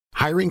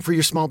Hiring for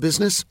your small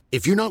business?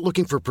 If you're not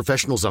looking for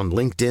professionals on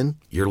LinkedIn,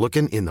 you're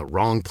looking in the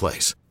wrong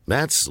place.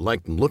 That's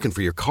like looking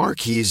for your car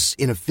keys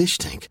in a fish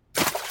tank.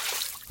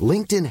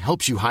 LinkedIn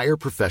helps you hire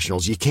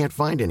professionals you can't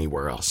find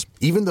anywhere else,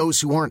 even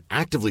those who aren't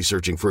actively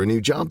searching for a new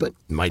job but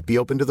might be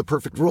open to the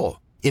perfect role.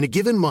 In a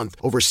given month,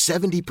 over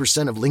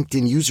 70% of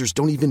LinkedIn users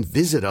don't even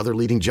visit other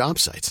leading job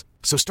sites.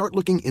 So start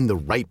looking in the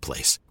right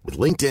place. With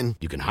LinkedIn,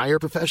 you can hire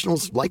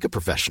professionals like a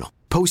professional.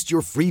 Post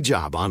your free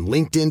job on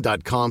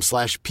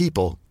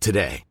linkedin.com/people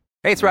today.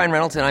 Hey, it's Ryan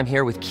Reynolds, and I'm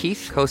here with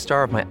Keith,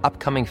 co-star of my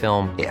upcoming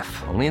film, If,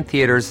 only in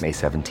theaters May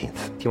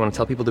 17th. Do you want to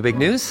tell people the big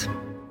news?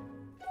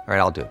 All right,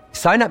 I'll do it.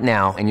 Sign up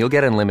now and you'll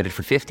get unlimited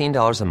for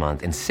 $15 a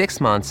month and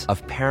 6 months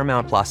of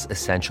Paramount Plus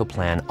Essential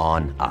Plan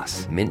on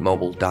us.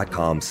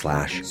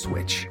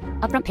 MintMobile.com/switch.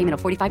 Upfront payment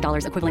of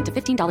 $45 equivalent to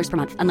 $15 per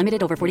month.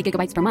 Unlimited over 40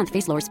 gigabytes per month.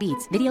 Face lower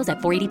speeds. Videos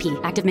at 480p.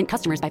 Active Mint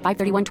customers by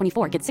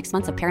 531.24 get 6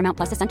 months of Paramount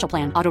Plus Essential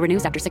Plan. Auto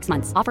renews after 6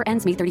 months. Offer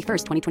ends May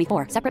 31st,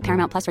 2024. Separate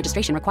Paramount Plus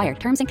registration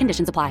required. Terms and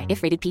conditions apply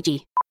if rated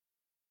PG.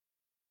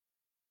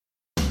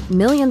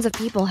 Millions of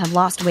people have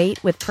lost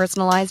weight with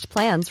personalized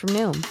plans from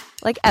Noom.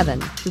 Like Evan,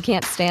 who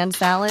can't stand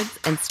salads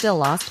and still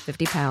lost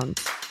 50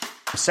 pounds.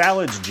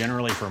 Salads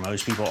generally for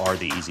most people are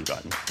the easy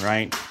button,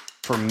 right?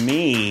 For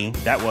me,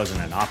 that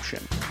wasn't an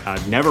option.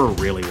 I never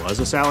really was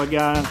a salad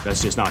guy.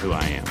 That's just not who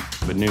I am.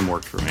 But Noom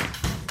worked for me.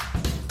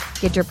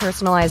 Get your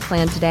personalized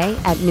plan today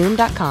at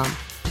Noom.com.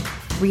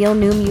 Real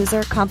Noom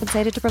user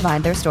compensated to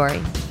provide their story.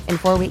 In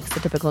 4 weeks,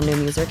 the typical Noom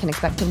user can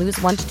expect to lose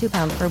 1 to 2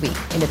 pounds per week.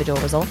 Individual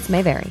results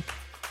may vary.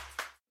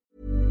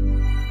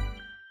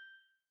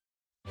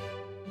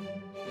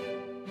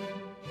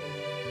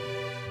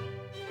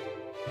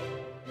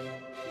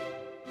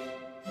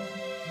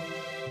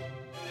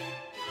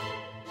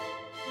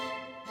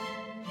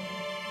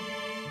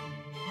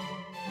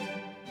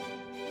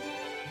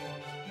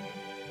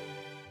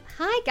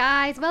 Hi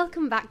guys,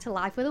 welcome back to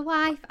Life with a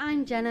Wife.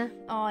 I'm Jenna.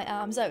 I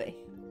am Zoe.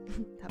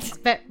 That was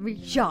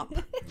very sharp.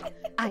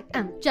 I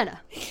am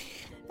Jenna.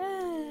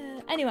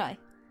 Anyway,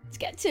 let's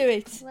get to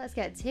it. Let's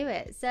get to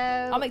it. So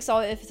I'm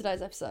excited for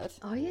today's episode.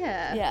 Oh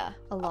yeah. Yeah.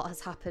 A lot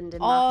has happened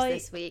in MAFS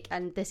this week,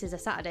 and this is a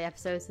Saturday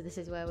episode, so this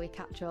is where we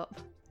catch up.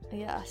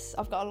 Yes,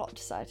 I've got a lot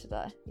to say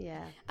today.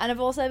 Yeah. And I've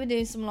also been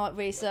doing some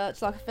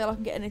research, I feel like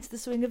I'm getting into the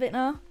swing of it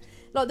now.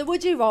 Like the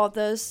Would You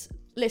Rathers,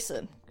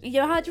 listen,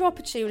 you had your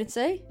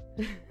opportunity.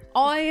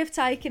 I have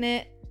taken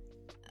it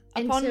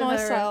upon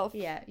myself.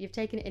 You've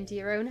taken it into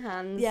your own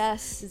hands.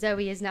 Yes.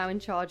 Zoe is now in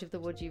charge of the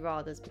Would You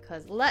Rathers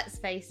because, let's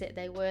face it,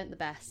 they weren't the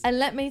best. And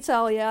let me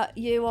tell you,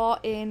 you are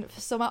in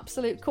for some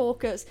absolute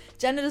corkers.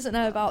 Jenna doesn't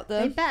know about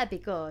them. They better be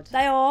good.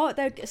 They are.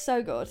 They're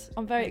so good.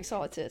 I'm very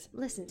excited.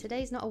 Listen,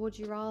 today's not a Would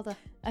You Rather.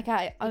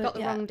 Okay. You got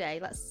the wrong day.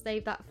 Let's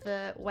save that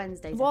for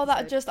Wednesday's Well,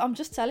 episode. I'm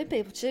just telling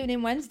people, tune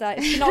in Wednesday.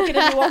 It's not going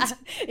to be one.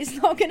 It's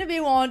not going to be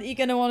one you're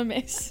going to want to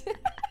miss.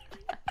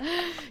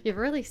 You've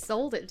really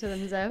sold it to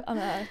them, Zoe. I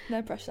know,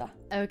 no pressure.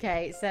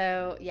 Okay,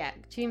 so yeah,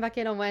 tune back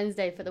in on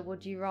Wednesday for the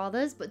Would You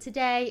Rathers, but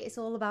today it's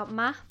all about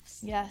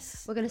MAFS.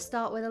 Yes. We're going to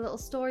start with a little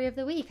story of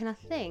the week, and I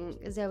think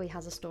Zoe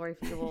has a story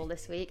for you all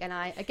this week, and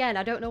I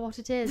don't know what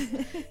it is.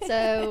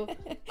 So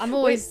I'm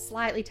always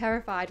slightly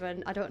terrified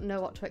when I don't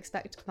know what to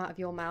expect to come out of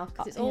your mouth,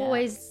 because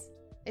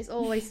it's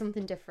always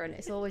something different.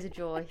 It's always a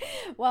joy.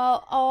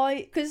 Well,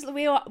 because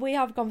we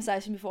have a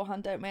conversation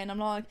beforehand, don't we? And I'm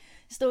like,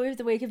 story of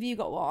the week, have you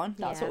got one?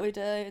 That's what we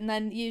do. And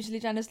then usually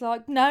Jenna's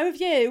like, no, have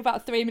you?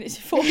 About 3 minutes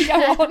before we go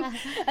on.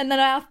 And then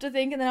I have to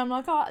think, and then I'm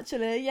like, oh,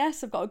 actually,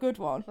 yes, I've got a good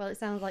one. Well, it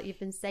sounds like you've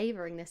been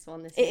savouring this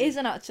one this week. It week.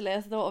 Isn't actually.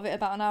 I thought of it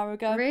about an hour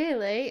ago.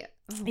 Really?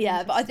 Oh,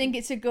 yeah, but I think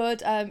it's a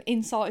good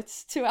insight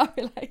to our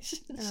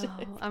relationship.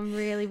 Oh, I'm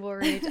really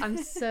worried. I'm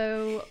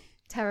so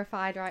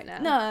terrified right now.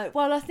 No,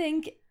 well, I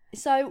think...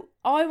 So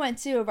I went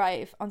to a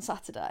rave on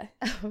Saturday.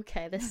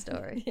 Okay, this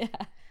story. Yeah.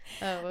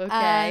 Oh,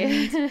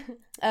 okay.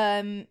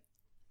 And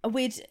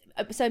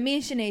so me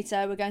and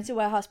Shanita were going to a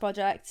warehouse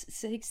project.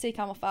 See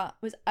Camel Fat.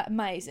 It was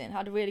amazing.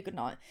 Had a really good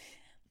night.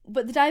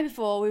 But the day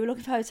before, we were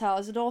looking for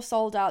hotels. They'd all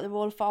sold out. They were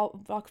all a far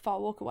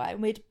walk away.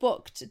 And we'd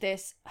booked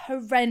this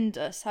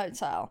horrendous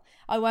hotel.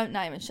 I won't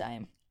name and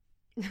shame.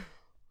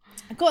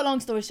 Cut a long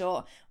story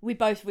short, we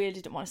both really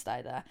didn't want to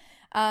stay there.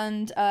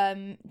 And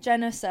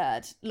Jenna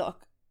said,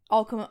 look,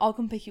 I'll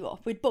come pick you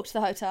up. We'd booked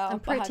the hotel. I'm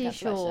pretty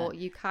sure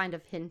you kind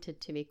of hinted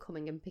to me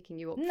coming and picking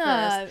you up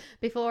first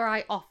before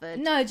I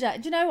offered. No,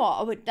 Jen, do you know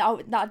what?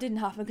 That didn't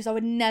happen because I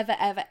would never,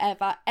 ever,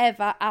 ever,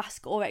 ever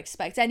ask or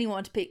expect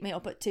anyone to pick me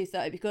up at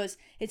 2:30 because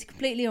it's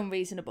completely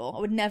unreasonable. I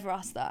would never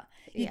ask that.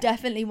 You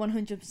definitely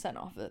 100%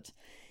 offered.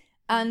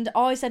 And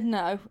I said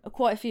no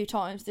quite a few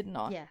times, didn't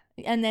I? Yeah.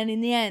 And then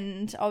in the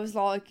end, I was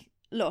like,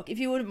 look, if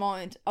you wouldn't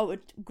mind, I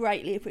would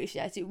greatly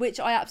appreciate it, which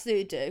I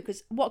absolutely do,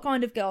 because what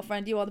kind of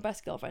girlfriend? You are the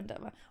best girlfriend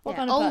ever. What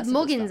kind of old person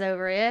muggins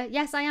over here.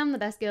 Yes, I am the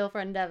best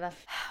girlfriend ever.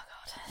 Oh,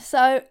 God.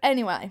 So,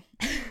 anyway,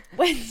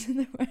 went to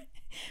the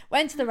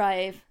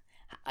rave.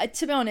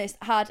 To be honest,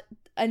 had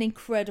an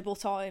incredible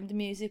time. The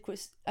music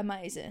was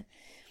amazing.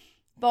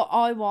 But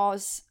I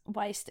was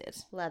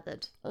wasted.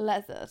 Leathered.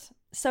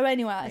 So,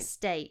 anyway. A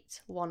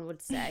state, one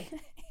would say.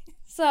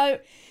 So...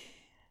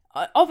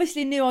 I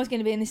obviously knew I was going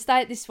to be in this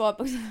state. This is why I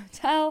booked the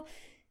hotel.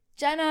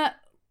 Jenna,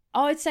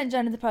 I'd sent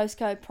Jenna the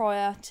postcode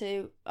prior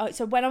to...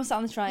 so when I was sat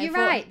on the train... You're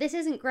right. This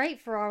isn't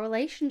great for our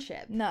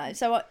relationship. No.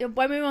 So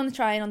when we were on the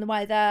train on the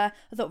way there,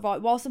 I thought,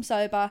 right, whilst I'm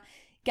sober,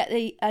 get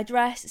the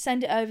address,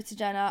 send it over to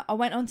Jenna. I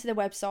went onto the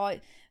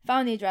website,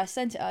 found the address,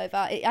 sent it over.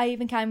 I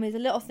even came with a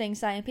little thing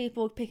saying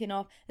people picking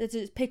up, there's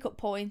a pick-up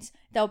point.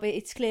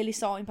 It's clearly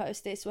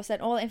signposted. So I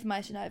sent all the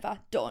information over.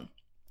 Done.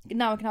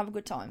 Now I can have a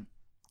good time.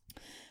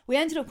 We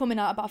ended up coming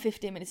out about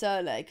 15 minutes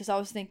early because I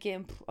was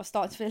thinking, I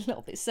started to feel a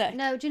little bit sick.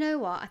 No, do you know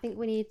what? I think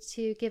we need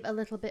to give a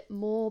little bit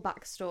more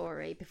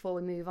backstory before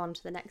we move on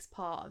to the next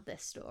part of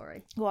this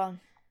story. Go on.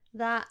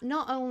 That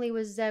not only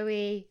was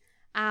Zoe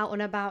out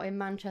and about in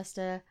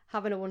Manchester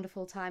having a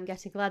wonderful time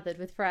getting leathered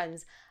with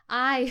friends,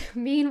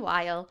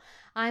 meanwhile,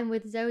 I'm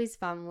with Zoe's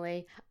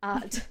family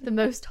at the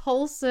most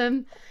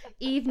wholesome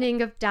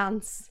evening of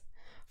dance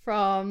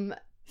from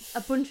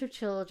a bunch of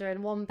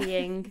children, one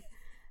being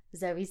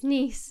Zoe's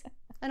niece.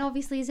 And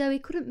obviously Zoe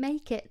couldn't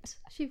make it.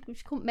 She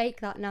couldn't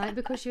make that night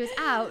because she was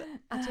out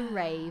at a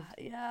rave.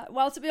 Yeah,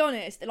 well, to be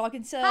honest, like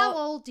until... How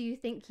old do you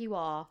think you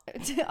are?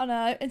 I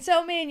know.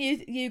 Until me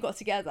and you got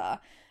together,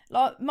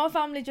 like, my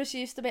family just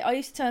used to be... I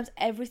used to turn to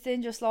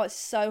everything just, like,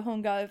 so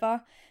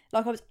hungover.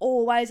 Like, I was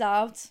always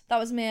out. That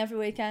was me every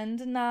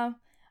weekend. And now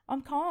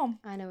I'm calm.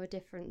 I know a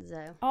different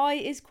Zoe. I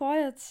is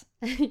quiet.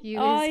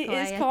 You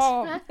is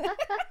calm.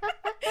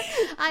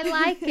 I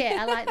like it.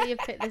 I like that you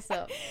picked this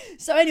up.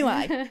 So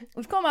anyway,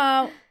 we've come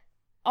out.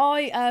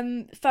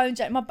 I phoned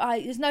Jenna.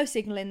 There's no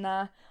signal in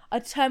there. I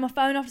turned my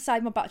phone off to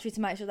save my battery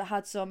to make sure that I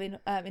had some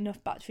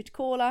enough battery to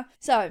call her.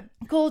 So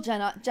I called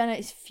Jenna. Jenna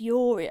is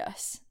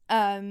furious.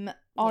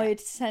 I'd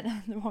sent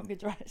her the wrong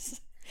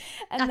address.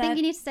 And I think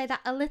you need to say that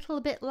a little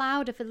bit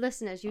louder for the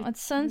listeners. I'd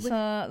sent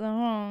her the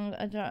wrong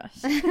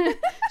address.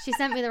 She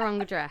sent me the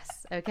wrong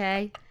address,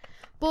 okay?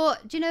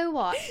 But do you know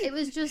what? It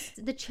was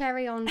just the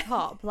cherry on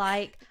top.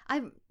 Like,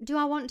 do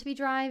I want to be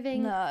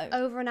driving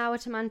over an hour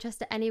to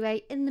Manchester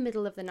anyway in the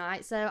middle of the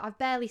night? So I've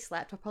barely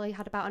slept. I've probably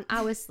had about an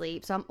hour's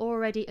sleep. So I'm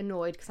already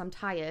annoyed because I'm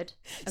tired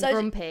and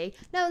grumpy.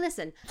 No,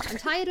 listen, I'm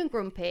tired and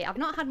grumpy. I've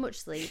not had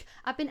much sleep.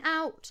 I've been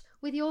out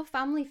with your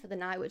family for the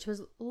night, which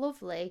was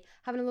lovely,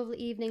 having a lovely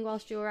evening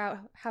whilst you were out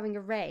having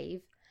a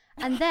rave.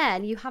 And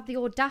then you have the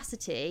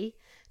audacity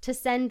to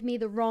send me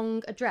the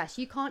wrong address.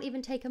 You can't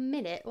even take a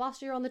minute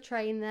whilst you're on the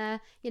train there,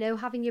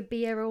 having your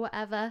beer or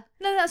whatever.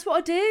 No, that's what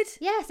I did.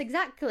 Yes,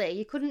 exactly.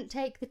 You couldn't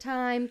take the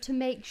time to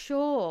make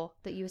sure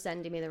that you were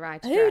sending me the right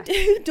address.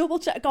 Who double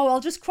check? Oh, I'll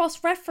just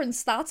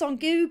cross-reference that on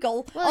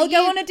Google. I'll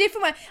go on a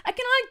different way. Can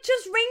I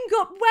just ring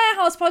up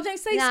Warehouse Project and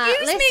say,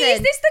 excuse me, is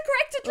this the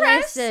correct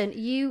address? Listen,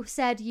 you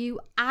said you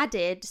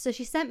added, so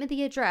she sent me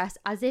the address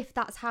as if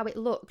that's how it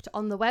looked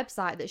on the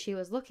website that she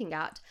was looking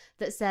at,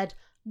 that said,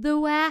 The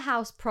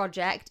Warehouse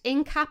Project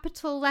in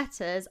capital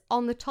letters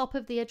on the top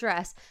of the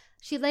address.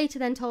 She later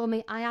then told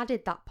me I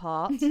added that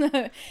part.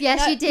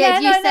 Yes, you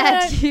did. You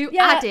said you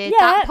added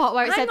that part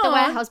where it said The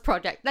Warehouse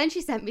Project. Then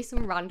she sent me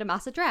some random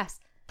ass address.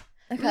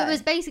 Okay. It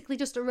was basically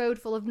just a road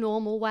full of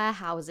normal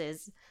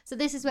warehouses. So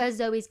this is where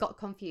Zoe's got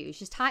confused.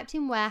 She's typed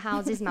in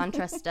warehouses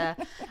Manchester,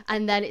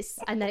 and then it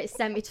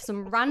sent me to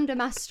some random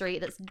ass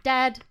street that's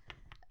dead.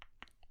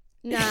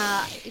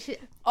 Nah.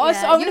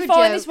 I'm going to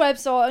find this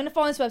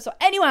website.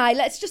 Anyway,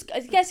 let's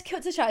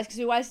cut to chase because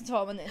we're wasting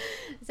time on this.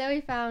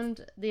 Zoe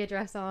found the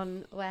address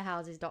on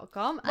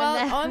warehouses.com.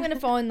 Well, I'm going to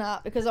find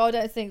that because I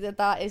don't think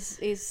that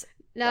is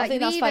no, I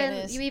think that's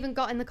famous. You even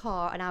got in the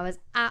car and I was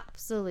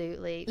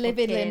absolutely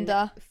livid,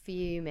 Linda,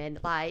 fuming.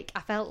 Like,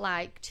 I felt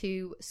like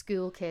two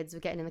school kids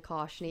were getting in the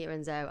car, Shanita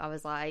and Zoe. I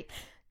was like,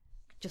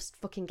 just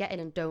fucking get in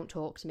and don't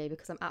talk to me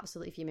because I'm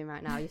absolutely fuming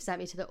right now. You've sent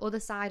me to the other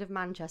side of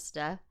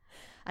Manchester.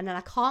 And then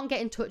I can't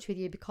get in touch with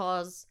you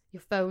because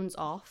your phone's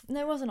off. No,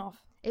 it wasn't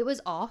off. It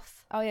was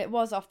off. Oh, yeah, it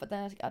was off, but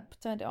then I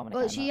turned it on when it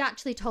came she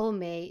actually told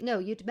me... No,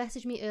 you'd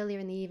messaged me earlier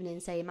in the evening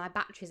saying my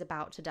battery's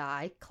about to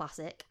die.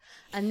 Classic.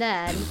 And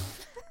then...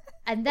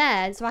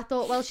 so I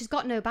thought, well, she's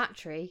got no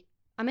battery.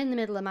 I'm in the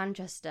middle of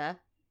Manchester.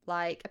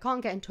 Like, I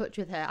can't get in touch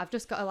with her. I've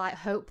just got to,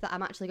 hope that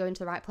I'm actually going to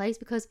the right place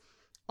because,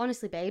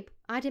 honestly, babe,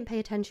 I didn't pay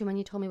attention when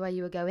you told me where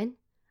you were going.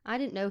 I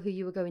didn't know who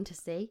you were going to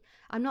see.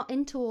 I'm not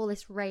into all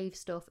this rave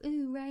stuff.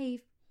 Ooh,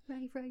 rave.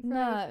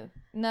 Rave.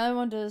 No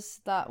one does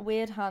that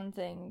weird hand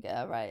thing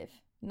at a rave.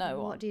 No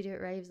one. What do you do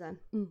at raves then?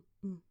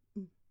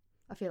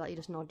 I feel like you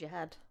just nod your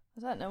head.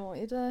 I don't know what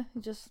you do.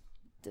 You just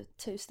do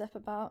two-step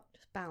about.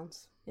 Just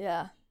bounce.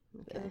 Yeah.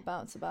 Okay. Bit of a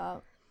bounce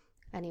about.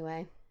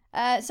 Anyway.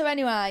 I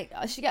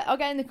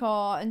get in the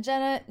car and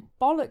Jenna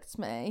bollocked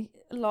me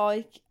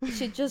like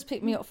she'd just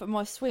picked me up for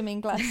my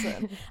swimming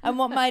lesson. And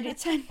what made it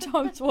 10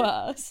 times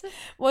worse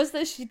was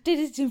that she did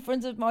it in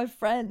front of my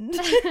friend.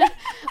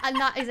 And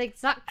that is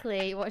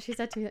exactly what she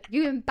said to me.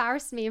 You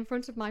embarrassed me in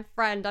front of my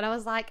friend. And I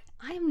was like,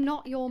 I am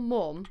not your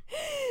mum.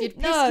 You'd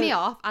pissed me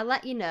off. I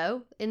let you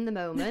know in the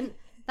moment.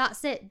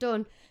 That's it,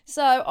 done.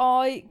 So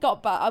I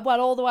got back,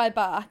 all the way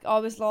back, I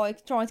was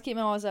trying to keep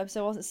my eyes open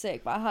so I wasn't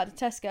sick, but I had a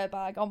Tesco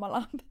bag on my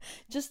lap,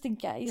 just in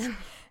case.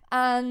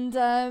 And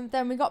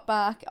then we got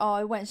back.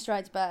 I went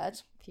straight to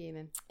bed.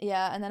 Fuming.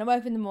 Yeah, and then I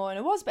woke up in the morning.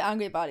 I was a bit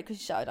angry about it because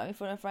she shouted at me in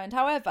front of a friend.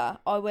 However,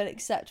 I will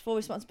accept full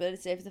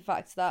responsibility for the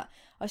fact that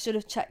I should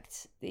have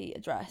checked the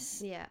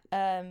address. Yeah.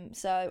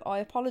 So I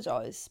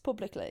apologise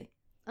publicly.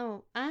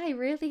 Oh, I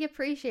really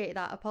appreciate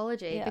that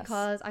apology Yes.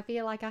 because I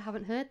feel like I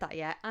haven't heard that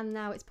yet, and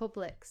now it's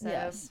public. So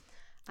Yes.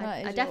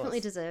 I definitely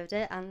deserved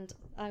it, and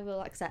I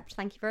will accept.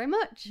 Thank you very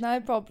much.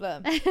 No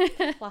problem.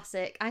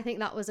 Classic. I think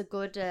that was a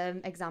good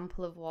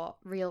example of what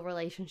real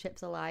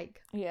relationships are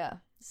like. Yeah.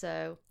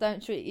 So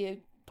Don't treat your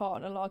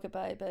partner like a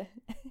baby.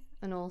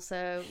 and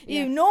also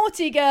You yes.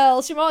 naughty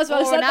girl. She might as well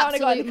have Or said an that when I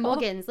got in absolute the car.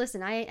 muggins.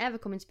 Listen, I ain't ever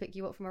coming to pick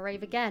you up from a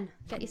rave again.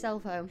 Get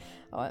yourself home.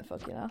 I won't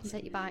fucking I'll ask.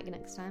 take your bike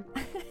next time.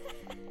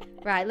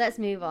 Right, let's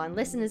move on.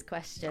 Listener's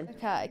question.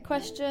 Okay,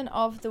 question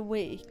of the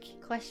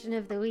week. Question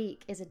of the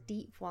week is a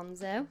deep one,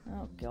 Zoe.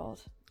 Oh, God.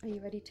 Are you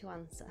ready to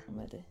answer? I'm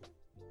ready.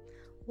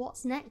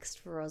 What's next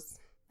for us?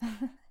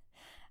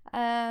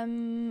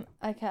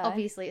 Okay.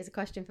 Obviously, it's a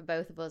question for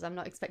both of us. I'm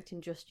not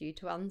expecting just you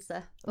to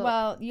answer. But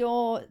Well,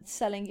 you're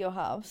selling your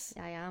house.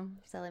 I am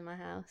selling my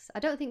house. I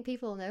don't think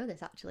people know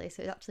this, actually,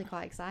 so it's actually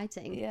quite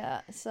exciting.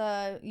 Yeah,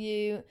 so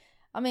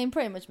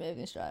pretty much moved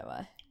in straight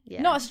away.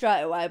 Yeah. Not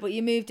straight away, but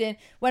you moved in.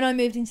 When I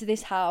moved into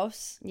this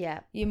house, Yeah.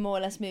 you more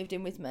or less moved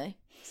in with me.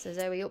 So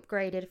Zoe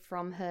upgraded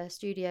from her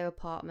studio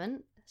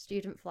apartment,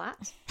 student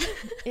flat.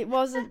 It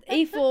wasn't.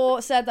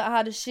 E4 said that I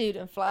had a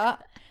student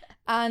flat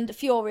and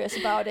furious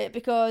about it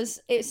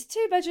because it's a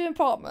 2-bedroom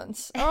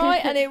apartment, all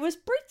right? And it was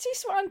pretty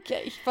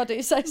swanky, if I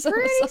do say so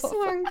Pretty myself.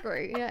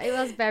 swanky. Yeah, it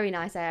was a very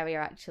nice area,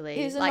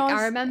 actually. It was a like, nice-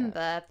 I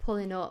remember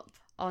pulling up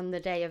on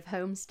the day of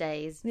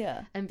homestays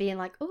Yeah. and being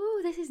like, oh,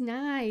 this is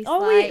nice. Oh,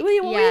 like, what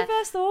were your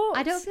first thoughts?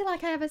 I don't feel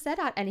like I ever said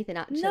anything,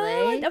 actually. No,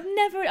 I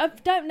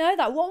don't know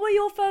that. What were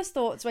your first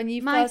thoughts when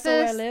you My first saw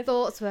where I first lived?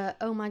 thoughts were,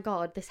 oh my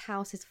God, this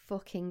house is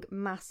fucking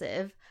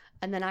massive.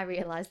 And then I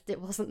realised it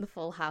wasn't the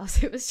full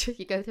house. It was just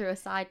you go through a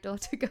side door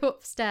to go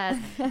upstairs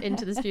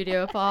into the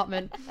studio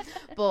apartment.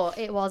 But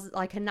it was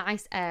like a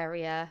nice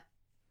area.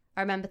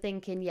 I remember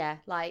thinking, yeah,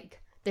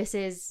 like this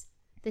is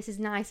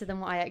nicer than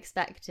what I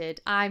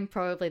expected. I'm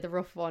probably the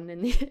rough one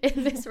in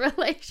this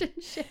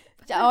relationship.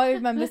 I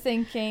remember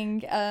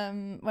thinking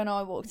when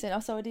I walked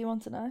in, so what do you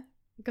want to know?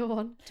 Go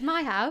on. To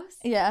my house?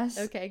 Yes.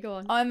 Okay, go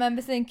on. I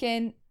remember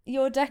thinking,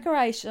 your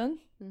decoration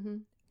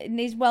it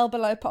is well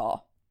below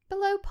par.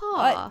 Below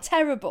par?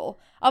 Terrible.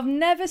 I've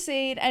never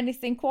seen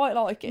anything quite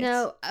like it.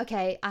 No,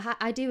 okay,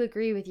 I do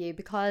agree with you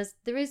because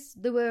there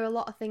were a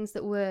lot of things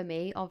that were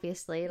me,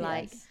 obviously,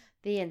 like Yes.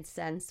 the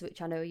incense,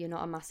 which I know you're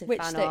not a massive Witch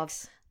fan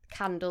sticks. of,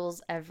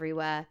 candles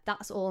everywhere.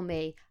 That's all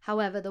me.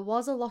 However, there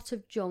was a lot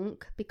of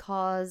junk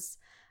because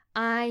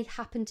I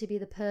happened to be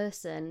the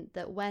person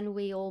that when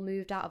we all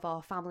moved out of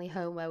our family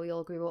home where we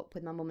all grew up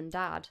with my mum and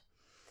dad,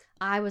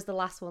 I was the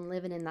last one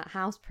living in that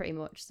house pretty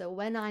much. So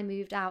when I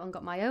moved out and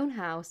got my own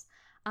house,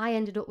 I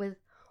ended up with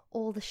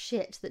all the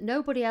shit that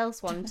nobody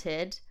else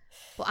wanted,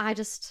 but I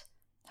just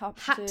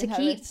had to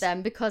keep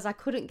them because I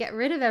couldn't get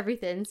rid of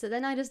everything. So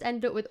then I just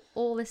ended up with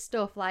all this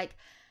stuff. Like,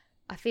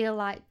 I feel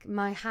like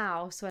my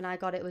house, when I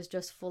got it, was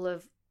just full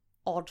of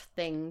odd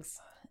things.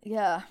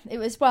 Yeah, it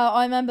was. Well,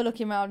 I remember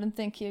looking around and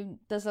thinking,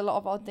 "There's a lot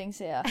of odd things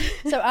here."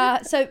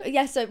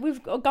 So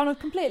we've gone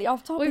completely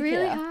off topic. We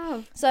really here.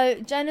 have. So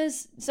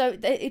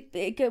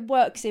it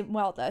works in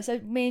well though. So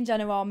me and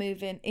Jenna are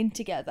moving in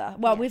together.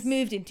 Well, Yes. we've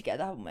moved in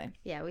together, haven't we?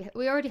 Yeah,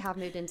 we already have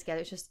moved in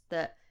together. It's just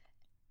that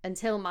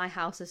until my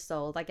house is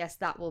sold, I guess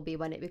that will be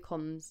when it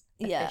becomes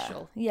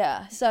official.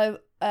 Yeah. So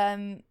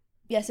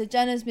so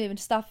Jenna's moving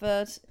to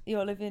Stafford.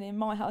 You're living in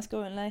my house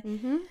currently,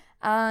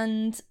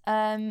 and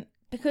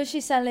because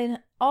she's selling,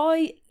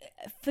 I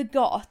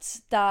forgot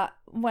that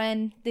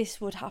when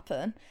this would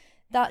happen,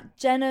 that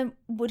Jenna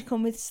would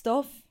come with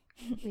stuff.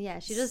 Yeah,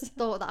 she just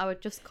thought that I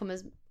would just come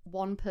as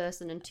one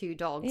person and 2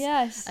 dogs.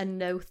 Yes. And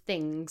no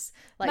things.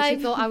 Like, Maybe.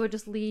 she thought I would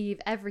just leave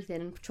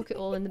everything and chuck it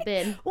all in the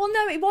bin. Well,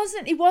 no, it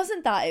wasn't. It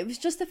wasn't that. It was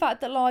just the fact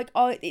that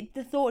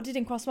the thought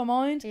didn't cross my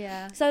mind.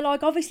 Yeah. So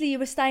obviously you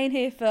were staying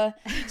here for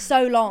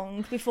so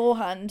long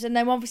beforehand, and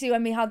then obviously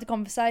when we had the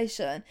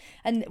conversation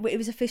and it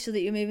was official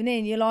that you're moving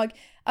in, you're like,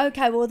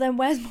 okay, well then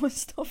where's my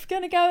stuff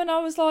gonna go? And I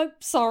was like,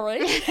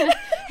 sorry.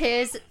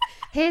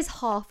 Here's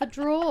half a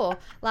drawer.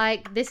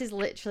 Like, this is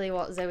literally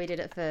what Zoe did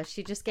at first.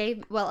 She just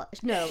gave, well,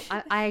 no,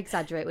 I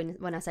exaggerate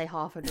when I say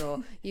half a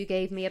drawer. You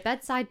gave me a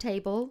bedside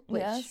table,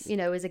 which, Yes.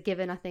 is a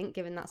given, I think,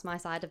 given that's my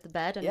side of the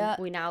bed, and Yeah.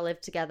 we now live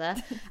together.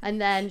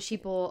 And then she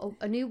bought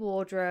a new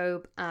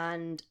wardrobe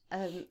and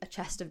a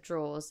chest of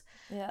drawers.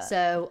 Yeah.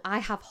 So I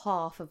have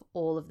half of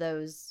all of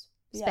those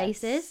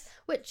spaces, Yes.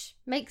 which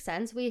makes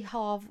sense. We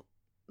have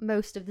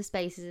most of the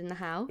spaces in the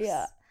house.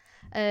 Yeah.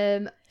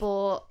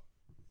 But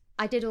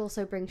I did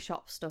also bring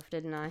shop stuff,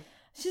 didn't I?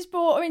 She's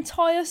brought her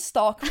entire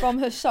stock from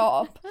her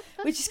shop,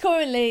 which is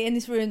currently in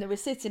this room that we're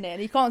sitting in.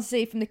 You can't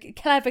see from the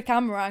clever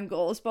camera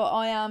angles, but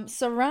I am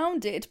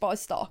surrounded by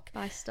stock.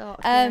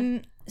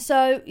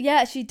 So,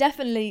 yeah, she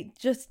definitely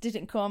just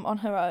didn't come on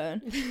her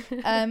own.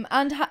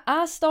 And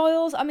our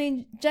styles, I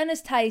mean,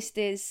 Jenna's taste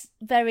is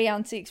very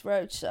Antiques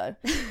Roadshow.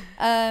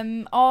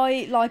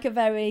 I like a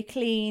very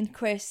clean,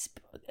 crisp,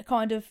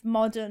 kind of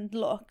modern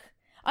look.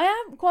 I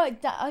am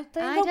quite... I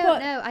don't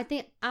know.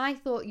 I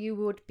thought you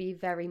would be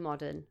very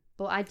modern,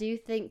 but I do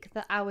think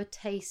that our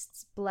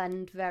tastes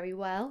blend very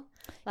well.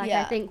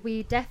 I think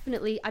we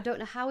definitely... I don't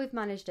know how we've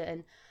managed it,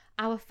 and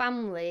our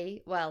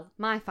family, well,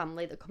 my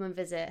family that come and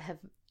visit have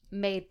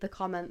made the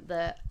comment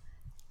that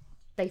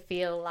they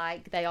feel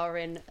like they are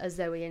in a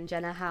Zoe and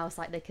Jenna house,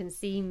 like they can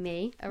see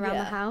me around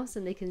the house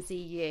and they can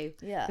see you,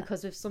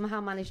 because we've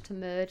somehow managed to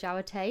merge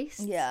our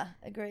tastes.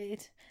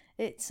 Agreed.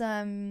 It's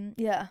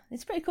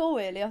it's pretty cool,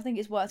 really. I think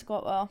it's worked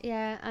quite well.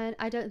 And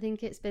I don't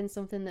think it's been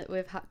something that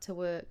we've had to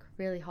work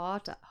really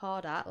hard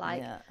at.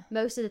 Like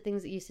most of the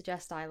things that you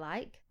suggest I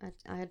like,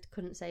 I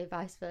couldn't say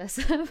vice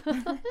versa.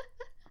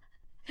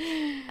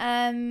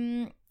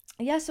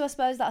 So I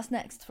suppose that's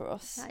next for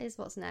us. That is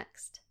what's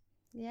next.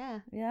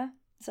 Yeah.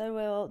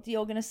 So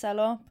you're going to sell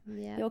up.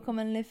 Yeah. You'll come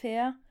and live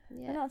here.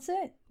 Yeah. And that's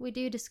it. We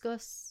do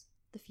discuss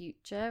the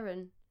future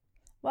and...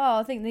 Well,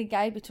 I think the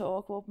Gaby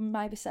talk, we'll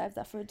maybe save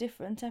that for a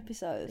different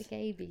episode. The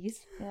Gabies.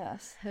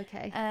 Yes.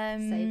 Okay.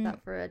 Save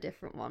that for a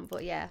different one.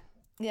 But yeah.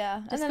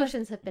 Yeah.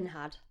 Discussions have been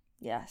had.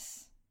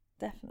 Yes,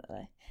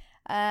 definitely.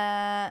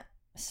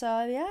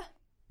 So yeah,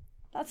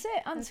 that's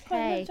it.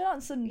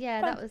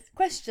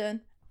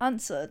 Question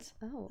answered.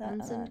 Oh,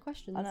 answered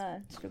questions. I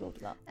know, struggled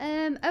with that.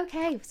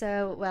 Okay,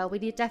 so well,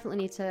 we definitely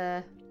need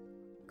to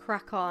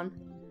crack on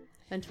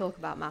and talk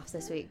about MAFS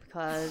this week,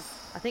 because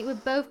I think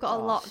we've both got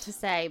a lot to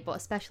say, but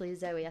especially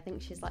Zoe. I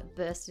think she's like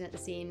bursting at the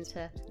seams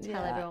to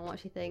tell everyone what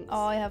she thinks.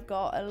 I have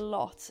got a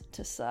lot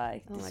to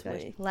say this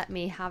week. Let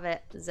me have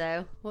it,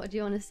 Zoe. What do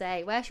you want to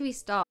say? Where should we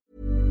start?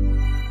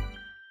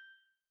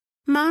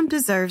 Mom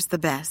deserves the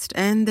best,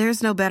 and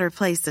there's no better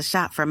place to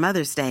shop for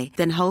Mother's Day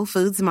than Whole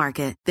Foods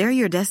Market. They're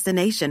your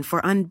destination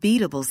for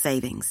unbeatable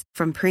savings,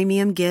 from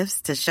premium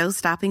gifts to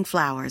show-stopping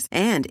flowers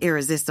and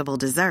irresistible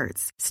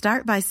desserts.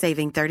 Start by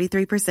saving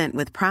 33%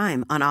 with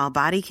Prime on all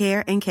body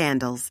care and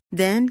candles.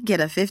 Then get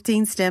a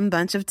 15-stem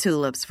bunch of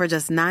tulips for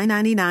just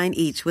 $9.99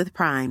 each with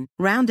Prime.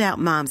 Round out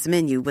Mom's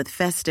menu with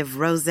festive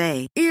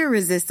rosé,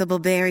 irresistible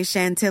berry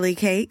chantilly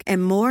cake,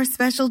 and more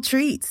special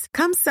treats.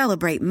 Come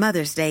celebrate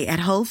Mother's Day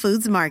at Whole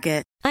Foods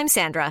Market. I'm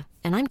Sandra,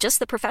 and I'm just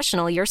the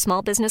professional your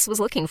small business was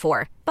looking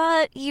for.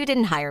 But you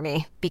didn't hire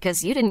me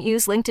because you didn't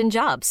use LinkedIn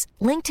Jobs.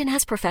 LinkedIn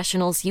has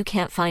professionals you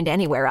can't find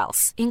anywhere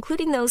else,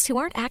 including those who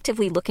aren't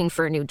actively looking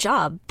for a new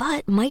job,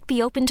 but might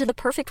be open to the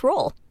perfect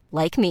role,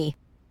 like me.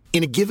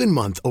 In a given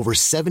month, over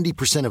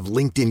 70% of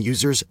LinkedIn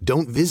users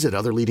don't visit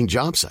other leading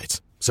job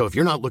sites. So if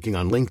you're not looking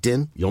on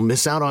LinkedIn, you'll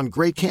miss out on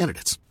great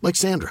candidates like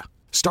Sandra.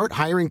 Start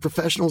hiring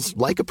professionals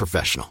like a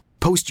professional.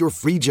 Post your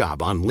free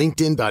job on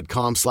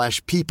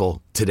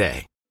linkedin.com/people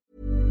today.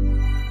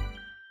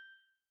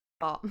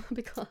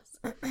 Because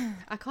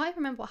I can't even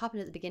remember what happened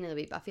at the beginning of the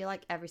week, but I feel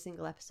like every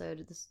single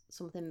episode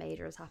something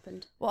major has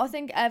happened. Well, I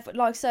think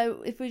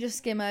so if we just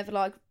skim over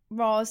like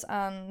Roz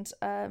and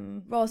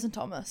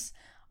Thomas,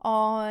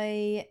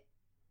 I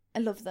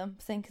love them.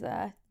 I think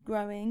they're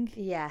growing.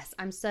 Yes,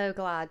 I'm so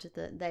glad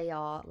that they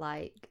are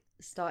like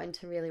starting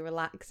to really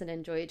relax and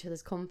enjoy each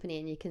other's company,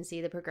 and you can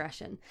see the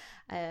progression.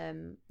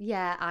 I'm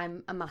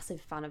a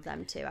massive fan of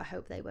them too. I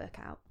hope they work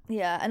out.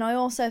 Yeah, and I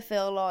also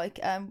feel like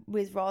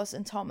with Roz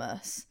and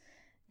Thomas,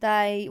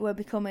 they were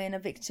becoming a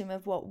victim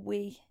of what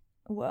we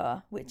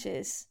were, which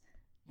is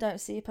don't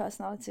see your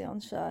personality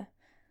on show.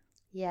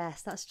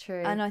 Yes, that's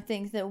true. And I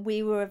think that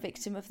we were a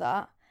victim of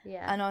that.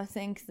 Yeah. And I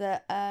think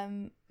that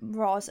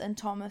Roz and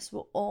Thomas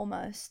were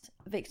almost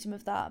a victim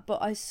of that,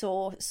 but I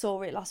saw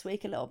it last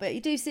week a little bit.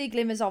 You do see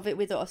glimmers of it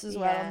with us as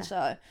well on the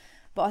show,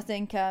 but I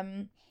think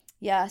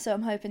so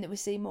I'm hoping that we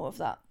see more of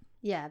that.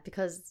 Yeah,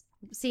 because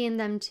seeing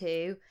them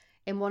two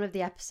in one of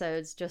the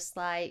episodes just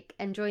like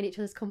enjoying each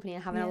other's company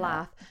and having a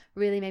laugh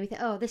really made me think,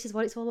 oh, this is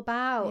what it's all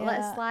about.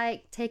 Let's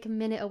like take a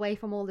minute away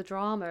from all the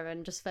drama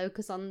and just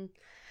focus on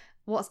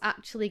what's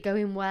actually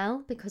going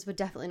well, because we're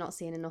definitely not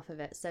seeing enough of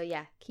it. So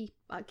yeah, keep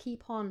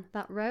on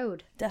that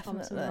road.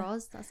 Definitely. Thomas and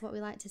Roz, that's what we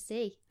like to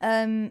see.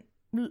 Okay,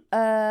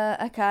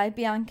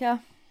 Bianca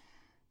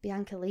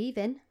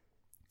leaving.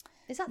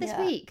 Is that this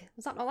week?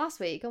 Was that not last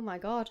week? Oh my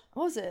god.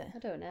 Was it? I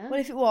don't know. Well,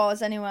 if it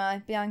was,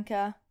 anyway,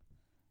 Bianca,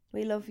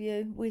 we love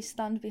you. We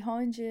stand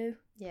behind you.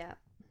 Yeah.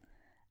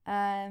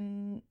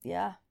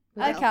 Yeah.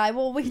 Okay,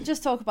 well, we can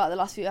just talk about the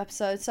last few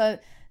episodes. So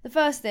the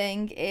first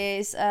thing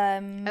is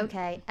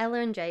okay, Ella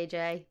and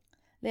JJ.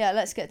 Yeah,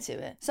 let's get to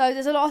it. So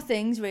there's a lot of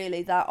things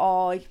really that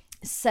I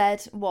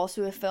said whilst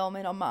we were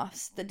filming on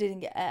MAFS that didn't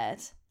get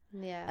aired.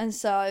 Yeah. And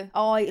so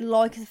I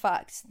like the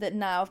fact that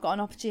now I've got an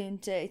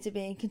opportunity to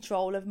be in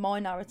control of my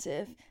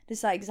narrative, to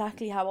say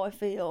exactly how I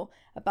feel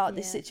about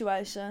this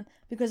situation,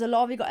 because a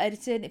lot of it got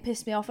edited and it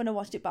pissed me off when I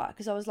watched it back,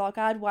 because I was like,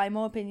 I had way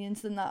more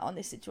opinions than that on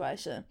this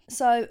situation.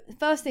 So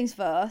first things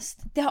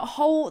first,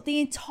 the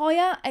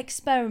entire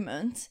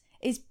experiment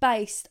is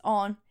based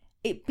on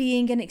it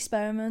being an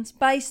experiment,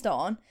 based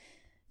on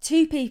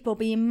two people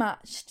being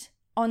matched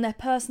on their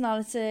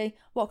personality,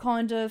 what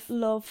kind of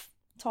love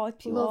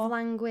type you are.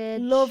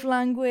 Love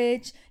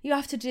language. You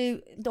have to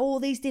do all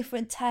these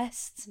different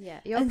tests. Yeah,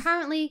 you're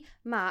apparently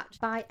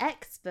matched by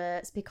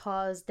experts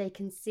because they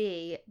can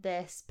see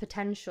this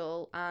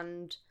potential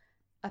and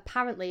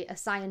apparently a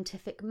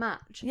scientific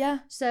match. Yeah.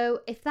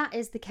 So if that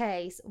is the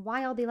case,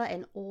 why are they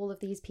letting all of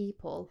these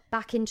people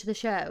back into the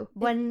show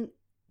when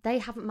they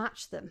haven't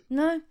matched them?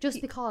 No. Just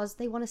because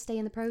they want to stay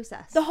in the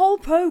process. The whole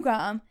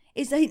programme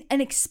is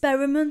an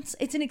experiment.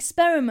 It's an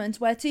experiment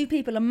where two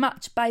people are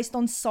matched based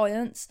on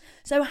science.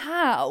 So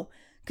how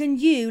can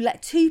you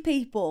let two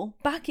people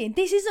back in?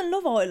 This isn't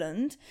Love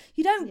Island.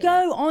 You don't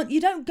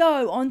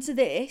go onto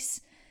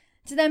this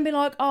to then be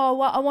like, oh,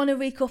 well, I want to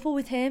recouple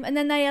with him, and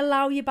then they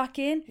allow you back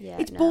in. Yeah,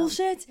 it's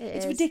bullshit.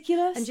 It's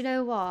ridiculous. And you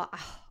know what?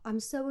 I'm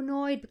so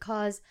annoyed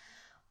because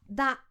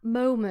that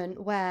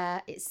moment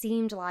where it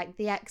seemed like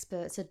the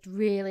experts had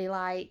really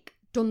like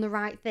done the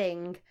right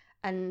thing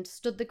and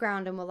stood the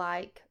ground and were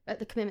like, at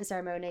the commitment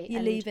ceremony,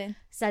 you're leaving,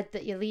 said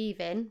that you're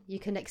leaving, you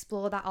can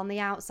explore that on the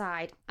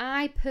outside.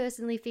 I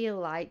personally feel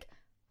like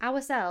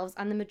ourselves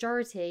and the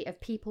majority of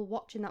people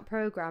watching that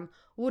programme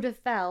would have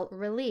felt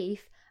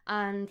relief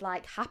and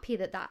like happy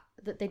that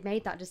they'd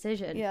made that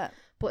decision. Yeah.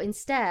 But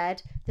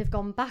instead, they've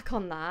gone back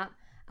on that,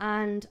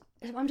 and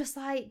I'm just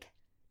like,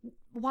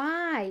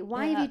 why?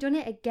 Why have you done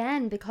it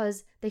again?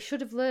 Because they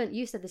should have learnt,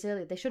 you said this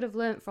earlier, they should have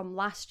learnt from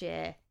last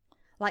year.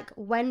 Like,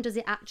 when does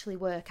it actually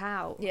work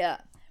out? Yeah.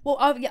 Well,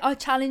 I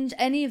challenge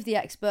any of the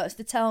experts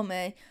to tell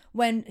me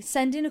when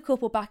sending a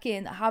couple back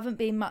in that haven't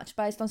been matched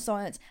based on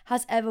science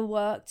has ever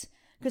worked.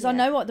 Because I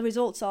know what the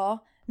results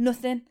are.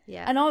 Nothing.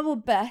 Yeah. And I will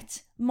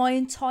bet my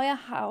entire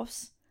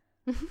house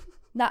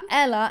that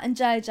Ella and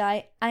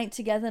JJ ain't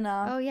together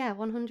now. Oh, yeah,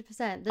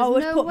 100%. I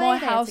would put my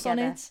house on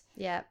it.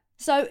 Yeah.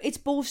 So it's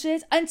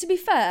bullshit. And to be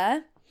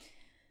fair,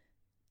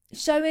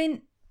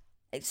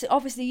 it's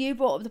obviously you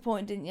brought up the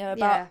point, didn't you,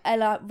 about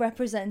Ella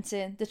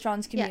representing the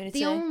trans community.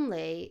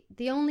 Yeah,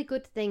 the only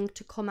good thing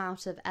to come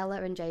out of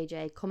Ella and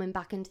JJ coming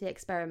back into the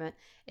experiment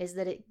is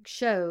that it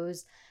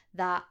shows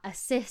that a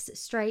cis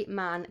straight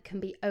man can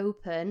be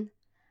open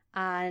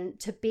and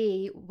to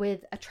be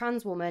with a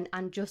trans woman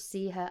and just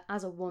see her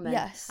as a woman.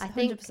 Yes,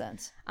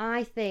 100%.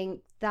 I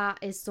think that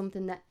is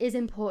something that is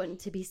important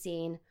to be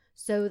seen,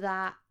 so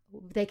that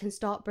they can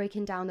start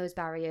breaking down those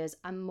barriers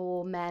and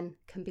more men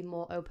can be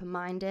more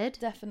open-minded.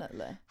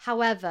 Definitely.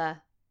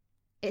 However,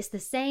 it's the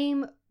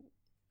same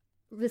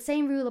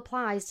rule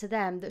applies to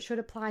them that should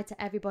apply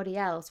to everybody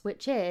else,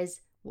 which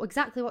is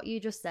exactly what you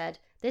just said.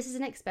 This is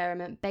an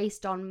experiment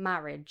based on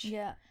marriage.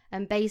 Yeah.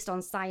 And based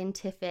on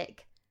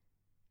scientific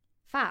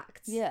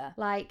facts. Yeah.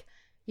 Like,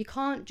 you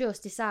can't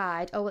just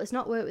decide, oh, well, it's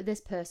not worked with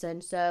this person,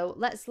 so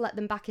let's let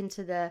them back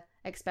into the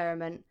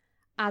experiment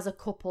as a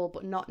couple,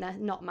 but not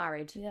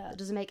married. Yeah. It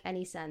doesn't make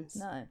any sense.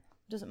 No, it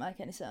doesn't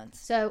make any sense.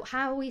 So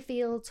how we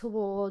feel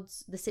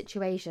towards the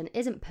situation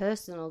isn't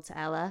personal to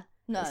Ella.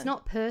 No. It's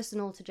not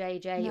personal to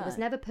JJ. No. It was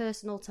never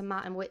personal to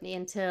Matt and Whitney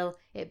until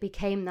it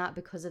became that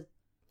because of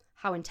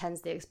how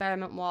intense the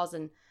experiment was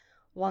and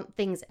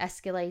things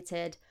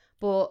escalated.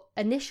 But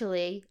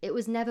initially, it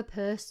was never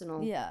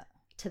personal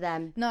to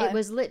them. No. It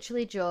was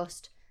literally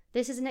just,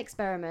 this is an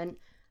experiment.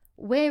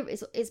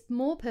 It's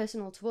more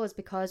personal to us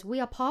because we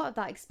are part of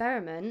that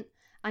experiment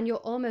and you're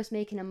almost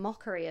making a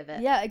mockery of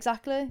it. Yeah,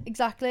 exactly.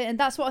 And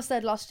that's what I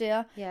said last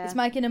year. Yeah. It's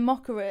making a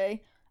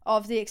mockery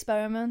of the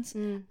experiment.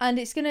 And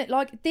it's going to,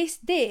 like, this,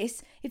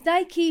 if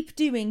they keep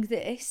doing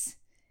this,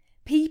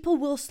 people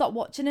will stop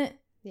watching it.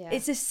 Yeah.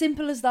 It's as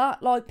simple as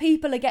that. Like,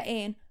 people are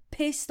getting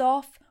pissed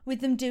off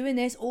with them doing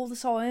this all the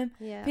time.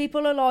 Yeah.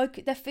 People are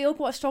like, they feel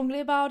quite strongly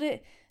about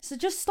it. So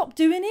just stop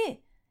doing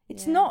it.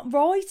 It's not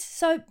right.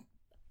 So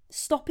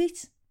stop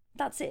it.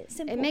 That's it.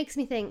 Simple. It makes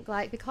me think,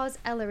 like, because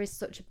Ella is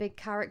such a big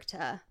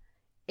character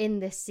in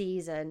this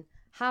season,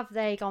 have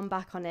they gone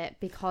back on it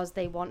because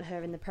they want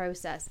her in the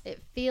process?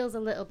 It feels a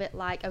little bit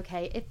like,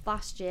 okay, if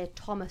last year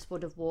Thomas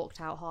would have walked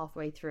out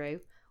halfway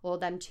through, or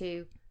them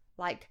two,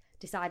 like,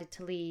 decided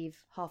to leave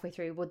halfway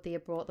through, would they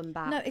have brought them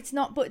back? No, it's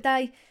not, but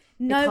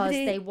because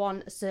they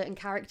want certain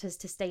characters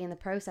to stay in the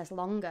process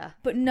longer.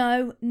 But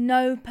no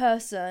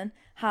person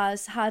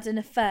has had an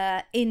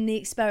affair in the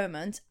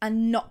experiment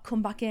and not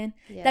come back in.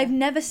 Yeah. They've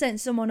never sent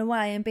someone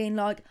away and been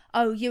like,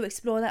 oh, you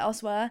explore that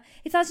elsewhere.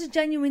 If that's a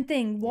genuine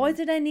thing, why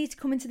do they need to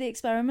come into the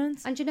experiment?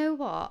 And you know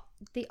what?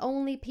 The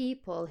only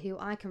people who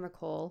I can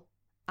recall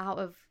out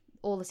of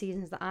all the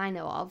seasons that I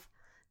know of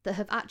that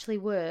have actually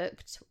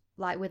worked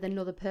like with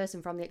another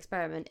person from the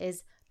experiment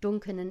is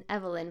Duncan and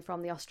Evelyn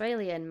from the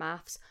Australian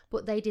MAFS,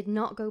 but they did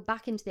not go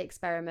back into the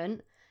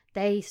experiment.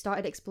 they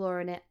started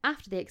exploring it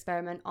after the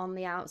experiment on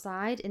the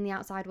outside, in the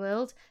outside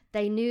world.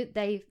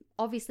 They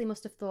obviously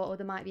must have thought, oh,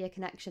 there might be a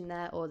connection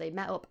there, or they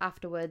met up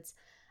afterwards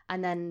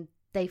and then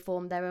they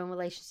formed their own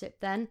relationship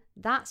then.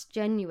 That's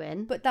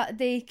genuine. But that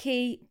the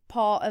key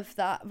part of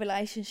that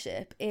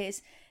relationship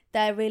is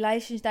their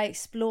relationship. They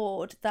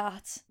explored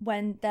that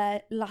when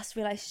their last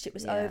relationship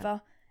was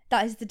over.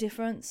 That is the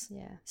difference.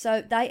 Yeah.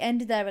 So they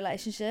ended their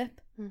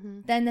relationship.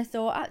 Mm-hmm. Then they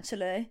thought,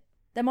 actually,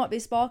 there might be a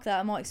spark there.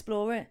 I might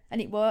explore it.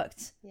 And it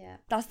worked. Yeah.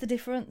 That's the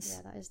difference.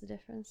 Yeah, that is the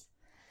difference.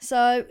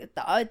 So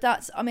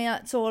that's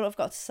all I've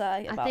got to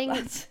say about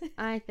that.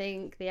 I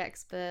think the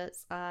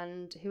experts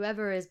and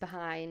whoever is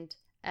behind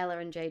Ella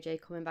and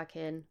JJ coming back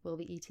in will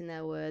be eating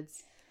their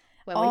words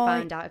when we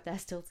find out if they're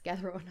still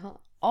together or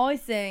not. I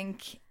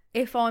think,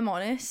 if I'm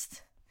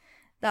honest,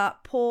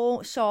 that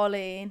Paul,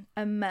 Charlene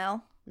and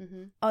Mel,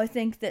 I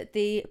think that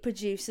the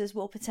producers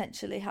will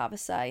potentially have a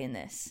say in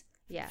this.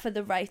 Yeah. For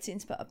the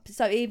ratings.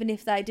 So even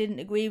if they didn't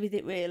agree with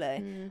it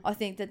really, I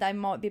think that they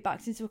might be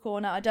backed into a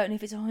corner. I don't know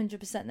if it's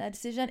 100% their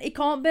decision. It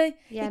can't be.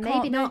 Yeah,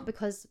 maybe not,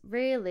 because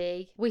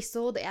really we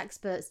saw the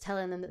experts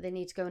telling them that they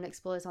need to go and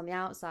explore this on the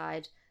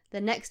outside.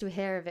 The next we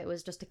hear of it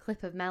was just a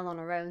clip of Mel on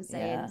her own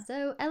saying,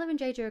 so Ella and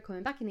JJ are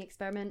coming back in the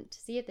experiment to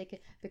see if they could,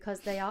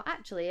 because they are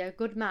actually a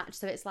good match.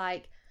 So it's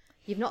like,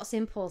 you've not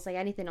seen Paul say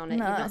anything on it.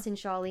 No. You've not seen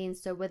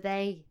Charlene. So were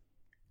they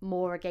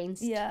more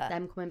against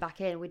them coming back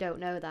in? We don't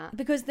know that.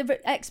 Because the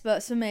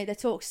experts, for me, they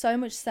talk so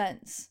much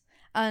sense.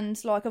 And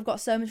like, I've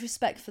got so much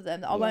respect for them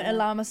that I won't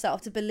allow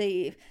myself to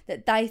believe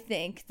that they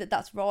think that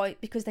that's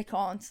right, because they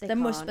can't. There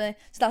must be.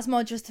 So that's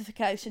my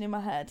justification in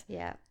my head.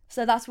 Yeah.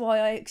 So that's why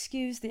I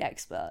excuse the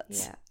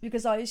experts. Yeah.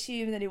 Because I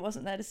assume that it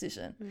wasn't their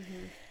decision.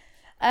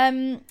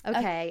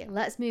 Okay,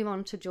 let's move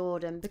on to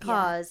Jordan,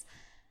 because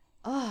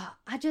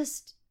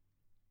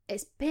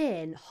it's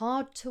been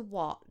hard to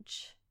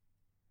watch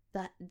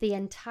the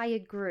entire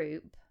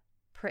group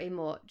pretty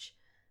much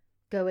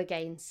go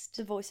against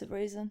the voice of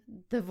reason.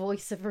 The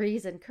voice of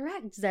reason,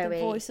 correct, Zoe? The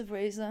voice of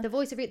reason. The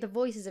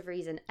voices of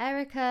reason.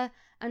 Erica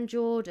and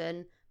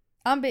Jordan.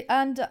 And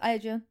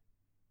Adrian.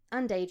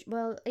 And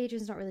well,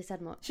 Adrian's not really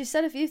said much. She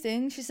said a few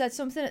things. She said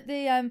something at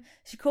the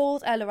she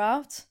called Ella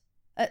out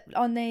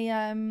on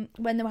the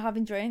when they were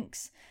having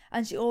drinks,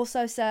 and she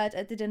also said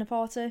at the dinner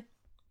party.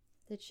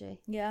 Did she?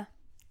 Yeah.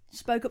 She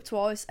spoke up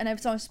twice, and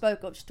every time she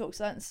spoke up, she talked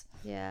sense.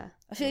 Yeah.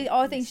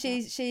 I think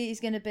she's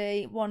going to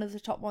be one of the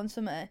top ones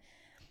for me.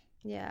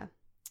 Yeah.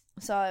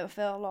 So I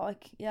feel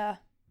like,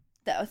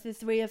 that the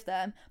three of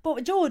them.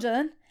 But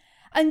Jordan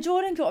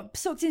got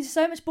sucked into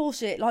so much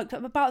bullshit, like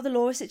about the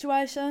Laura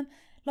situation.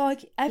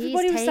 Like,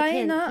 everybody was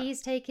saying that.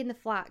 He's taking the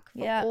flack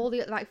for all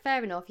the, like,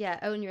 fair enough,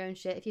 own your own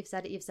shit. If you've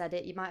said it, you've said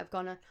it. You might have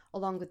gone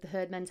along with the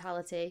herd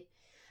mentality,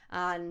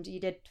 and you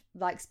did,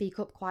 like, speak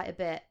up quite a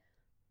bit.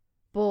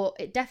 But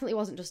it definitely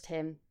wasn't just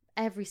him.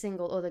 Every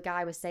single other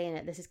guy was saying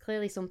it. This is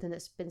clearly something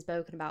that's been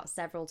spoken about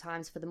several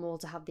times, for them all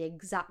to have the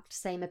exact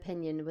same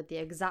opinion with the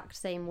exact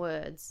same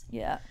words.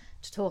 Yeah.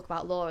 To talk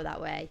about Laura that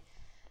way.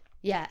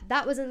 Yeah,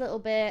 that was a little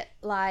bit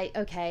like,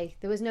 okay,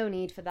 there was no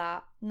need for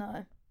that.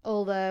 No.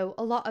 Although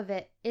a lot of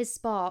it is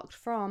sparked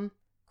from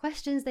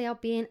questions they are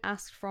being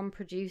asked from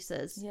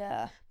producers.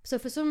 Yeah. So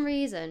for some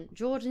reason,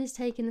 Jordan is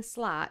taking the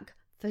slack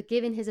for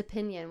giving his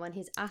opinion when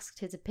he's asked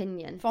his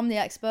opinion. From the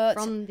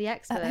experts.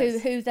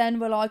 Who then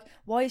were like,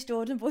 why is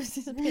Jordan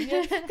voicing his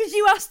opinion? Because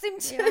you asked him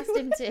to. You asked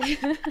him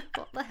to.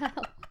 What the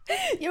hell?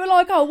 You were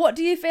like, oh, what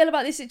do you feel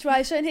about this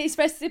situation? He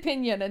expressed his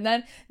opinion, and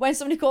then when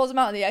somebody calls him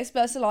out, the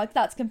experts are like,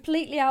 that's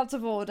completely out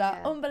of order.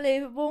 Yeah.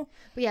 Unbelievable.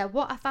 But yeah,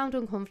 what I found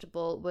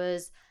uncomfortable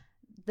was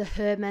the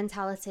herd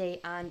mentality,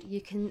 and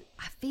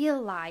I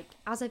feel like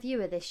as a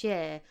viewer this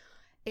year,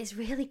 it's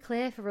really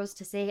clear for us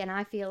to see, and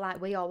I feel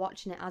like we are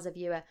watching it as a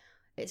viewer,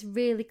 it's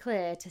really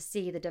clear to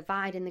see the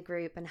divide in the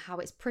group and how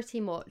it's pretty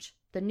much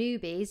the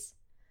newbies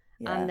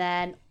and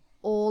then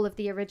all of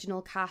the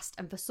original cast.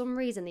 And for some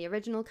reason, the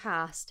original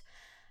cast,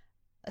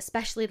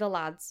 especially the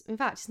lads, in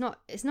fact,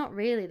 it's not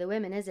really the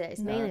women, is it?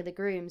 It's mainly the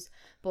grooms.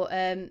 But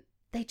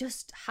they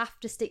just have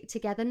to stick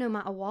together no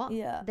matter what.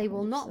 Yeah, they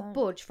will 100%. Not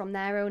budge from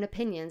their own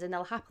opinions, and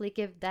they'll happily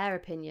give their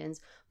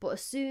opinions. But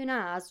as soon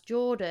as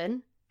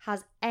Jordan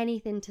has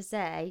anything to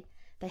say,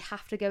 they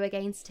have to go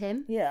against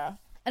him. Yeah.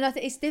 And I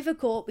think it's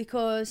difficult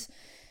because,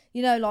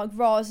 like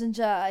Roz and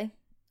Jay,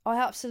 I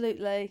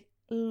absolutely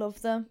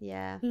love them.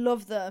 Yeah.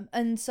 Love them.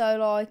 And so,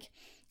 like,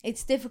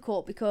 it's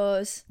difficult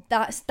because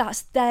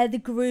they're the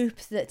group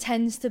that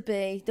tends to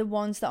be the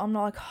ones that I'm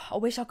like, oh, I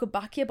wish I could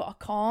back you, but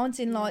I can't.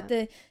 In like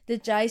the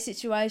Jay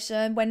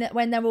situation, when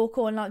they're all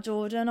calling out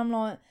Jordan, I'm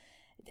like,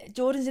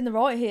 Jordan's in the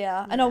right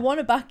here, and I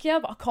want to back you,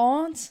 but I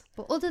can't.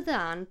 But other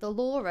than the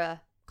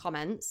Laura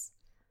comments,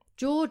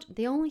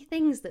 the only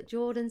things that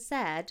Jordan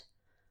said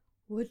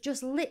were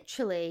just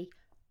literally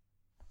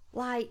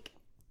like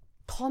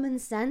common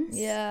sense.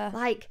 Yeah.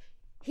 Like,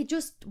 he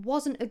just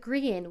wasn't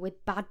agreeing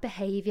with bad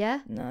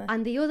behaviour. No.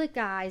 And the other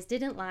guys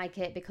didn't like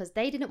it because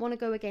they didn't want to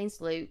go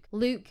against Luke.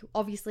 Luke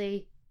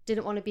obviously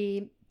didn't want to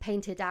be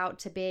painted out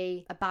to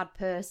be a bad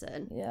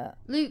person. Yeah.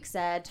 Luke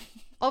said,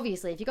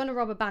 obviously, if you're going to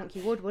rob a bank,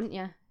 you would, wouldn't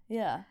you?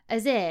 Yeah.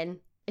 As in,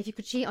 if you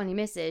could cheat on your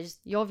missus,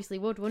 you obviously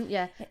would, wouldn't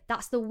you?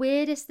 That's the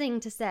weirdest thing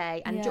to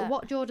say. And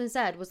what Jordan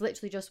said was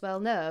literally just, well,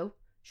 no.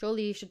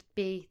 Surely you should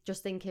be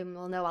just thinking,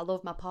 well, no, I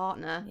love my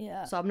partner,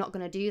 so I'm not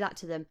going to do that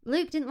to them.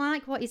 Luke didn't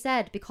like what he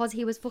said because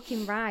he was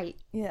fucking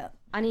right. Yeah.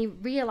 And he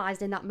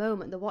realised in that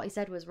moment that what he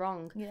said was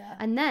wrong. Yeah.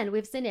 And then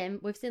we've seen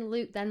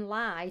Luke then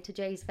lie to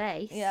Jay's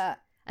face. Yeah.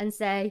 And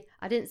say,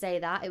 I didn't say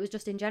that, it was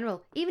just in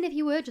general. Even if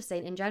you were just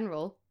saying in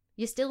general,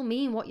 you still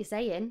mean what you're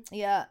saying.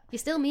 Yeah. You're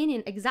still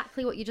meaning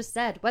exactly what you just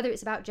said, whether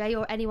it's about Jay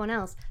or anyone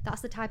else.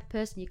 That's the type of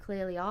person you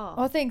clearly are.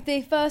 I think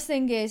the first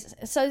thing is,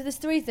 so there's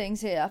 3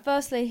 things here.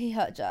 Firstly, he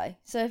hurt Jay.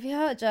 So if he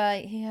hurt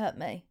Jay, he hurt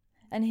me.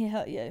 And he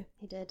hurt you.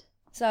 He did.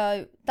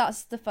 So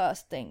that's the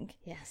first thing.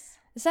 Yes.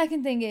 The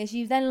second thing is,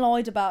 you then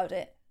lied about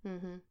it.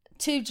 Mm-hmm.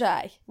 To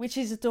Jay, which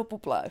is a double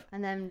blow.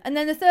 And then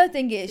the third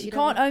thing is, you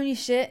can't own your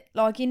shit.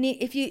 Like, you need,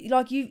 if you,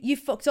 like, you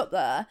fucked up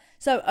there,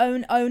 so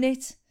own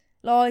it.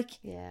 Like,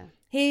 yeah.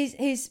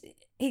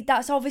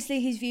 That's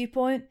obviously his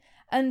viewpoint,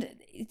 and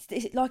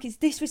it's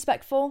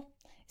disrespectful.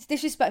 It's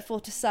disrespectful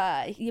to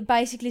say. You're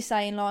basically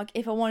saying, like,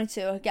 if I wanted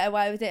to, I'd get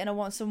away with it, and I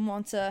want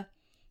someone to,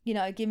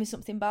 give me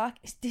something back.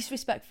 It's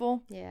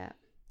disrespectful. Yeah.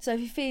 So if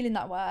you're feeling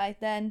that way,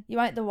 then you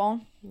ain't the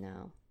one.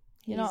 No.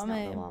 You know what I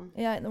mean? The one.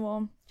 He ain't the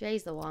one.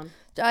 Jay's the one.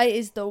 Jay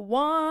is the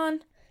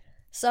one.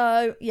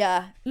 So,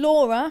 yeah.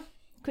 Laura,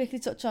 quickly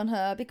touch on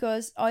her,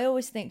 because I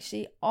always think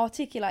she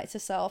articulates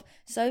herself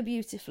so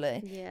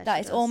beautifully that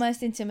it's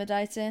almost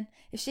intimidating.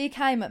 If she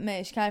came at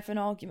me, she came for an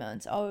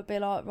argument, I would be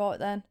like, right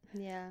then.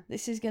 Yeah.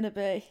 This is going to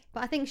be.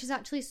 But I think she's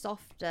actually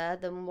softer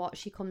than what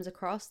she comes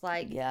across.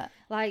 Like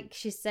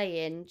she's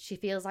saying, she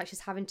feels like she's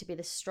having to be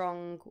this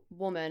strong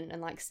woman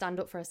and, like, stand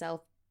up for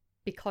herself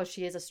because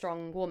she is a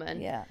strong woman.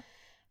 Yeah.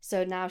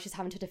 So now she's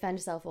having to defend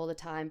herself all the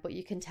time, but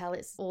you can tell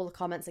it's all the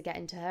comments are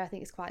getting to her. I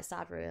think it's quite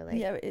sad, really.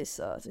 Yeah, it is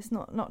sad. It's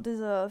not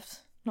deserved.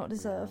 Not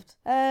deserved.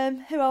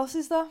 No. Who else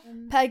is there?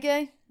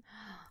 Peggy.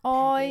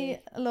 I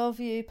love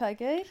you,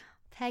 Peggy.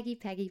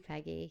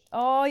 Peggy.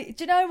 Oh, do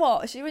you know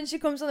what? When she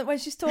comes on, when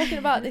she's talking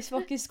about this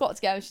fucking squats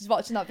game, she's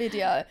watching that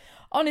video.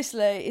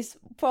 Honestly, it's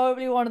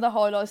probably one of the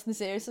highlights in the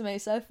series for me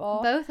so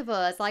far. Both of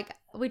us, like,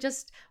 we're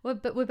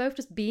both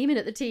just beaming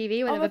at the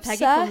TV whenever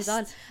Peggy comes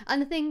on.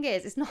 And the thing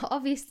is, it's not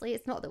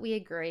that we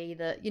agree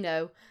that,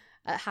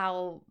 at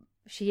how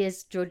she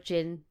is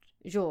judging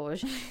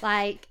George.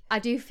 Like, I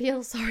do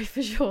feel sorry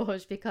for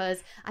George,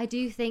 because I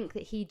do think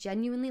that he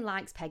genuinely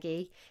likes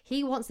Peggy.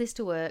 He wants this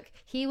to work.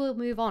 He will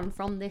move on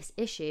from this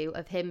issue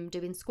of him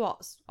doing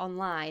squats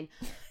online.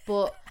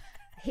 But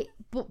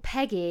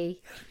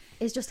Peggy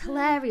is just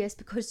hilarious,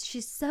 because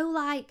she's so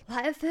like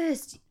at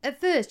first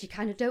you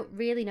kind of don't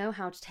really know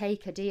how to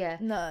take her, do you?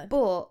 No.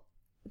 But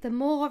the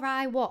more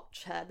I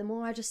watch her, the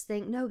more I just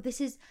think, no, this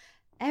is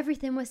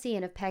everything we're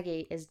seeing of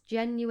Peggy is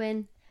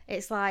genuine.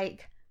 It's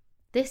like,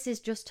 this is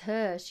just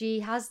her. She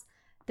has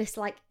this,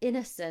 like,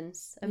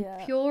 innocence and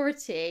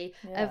purity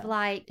of,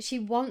 like, she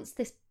wants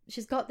this,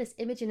 she's got this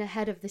image in her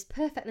head of this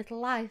perfect little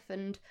life,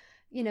 and,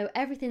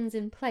 everything's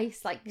in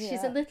place. Like,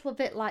 she's a little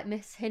bit like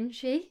Miss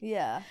Hinchy.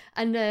 Yeah.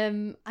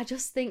 And I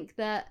just think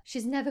that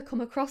she's never come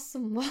across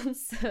someone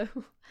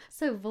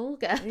so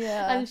vulgar.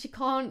 Yeah.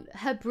 And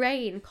her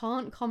brain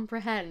can't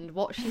comprehend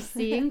what she's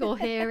seeing or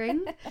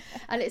hearing.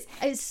 And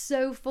it's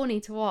so funny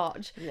to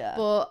watch. Yeah.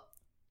 But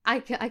I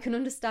can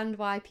understand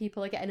why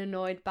people are getting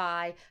annoyed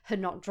by her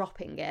not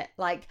dropping it.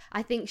 Like,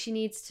 I think she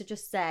needs to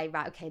just say,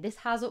 right, okay, this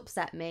has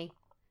upset me.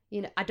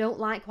 I don't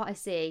like what I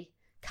see.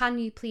 Can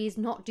you please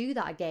not do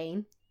that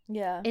again?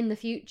 Yeah. In the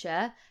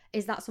future?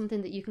 Is that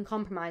something that you can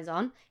compromise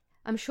on?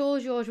 I'm sure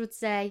George would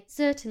say,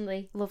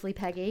 certainly, lovely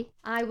Peggy.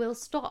 I will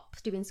stop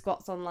doing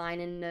squats online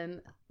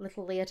in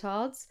little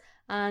leotards,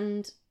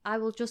 and I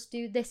will just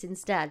do this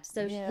instead.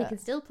 So he can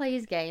still play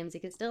his games, he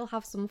can still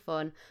have some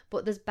fun,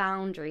 but there's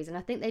boundaries, and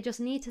I think they just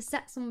need to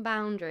set some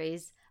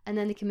boundaries, and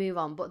then they can move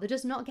on. But they're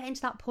just not getting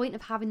to that point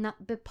of having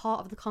that be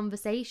part of the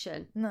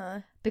conversation.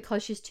 No.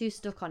 Because she's too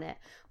stuck on it.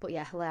 But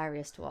yeah,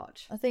 hilarious to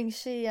watch. I think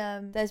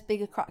there's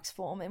bigger cracks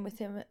forming with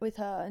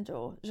her and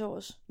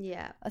George.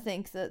 Yeah. I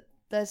think that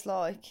there's,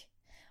 like,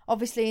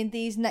 obviously in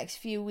these next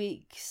few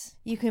weeks,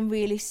 you can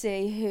really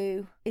see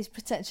who is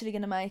potentially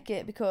going to make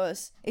it,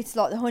 because it's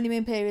like the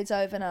honeymoon period's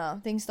over now.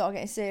 Things start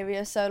getting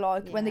serious. So,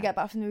 like, when they get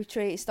back from the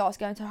retreat, it starts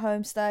going to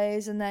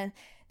homestays, and then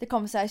the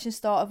conversation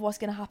start of what's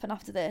going to happen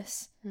after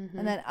this. Mm-hmm.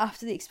 And then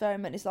after the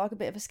experiment, it's like a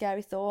bit of a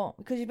scary thought,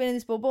 because you've been in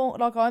this bubble.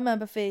 Like, I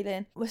remember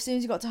feeling, as soon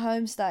as you got to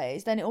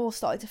homestays, then it all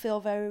started to feel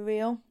very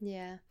real.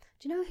 Yeah.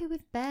 Do you know who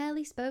we've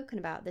barely spoken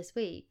about this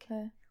week?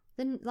 Okay.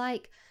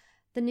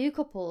 The new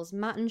couples,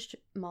 Mark and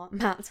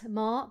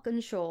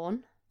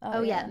Sean.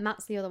 Oh yeah,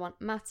 Matt's the other one.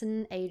 Matt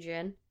and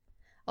Adrian.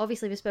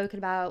 Obviously, we've spoken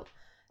about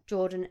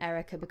Jordan and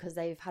Erica because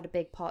they've had a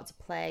big part to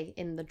play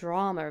in the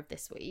drama of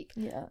this week.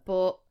 Yeah.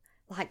 But,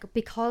 like,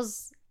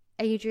 because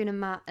Adrian and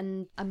Matt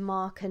and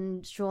Mark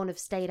and Sean have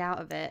stayed out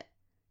of it,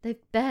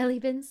 They've barely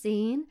been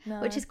seen, No.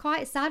 which is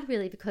quite sad,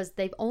 really, because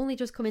they've only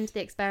just come into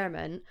the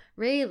experiment.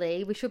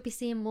 Really, we should be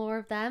seeing more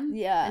of them,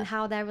 and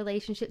how their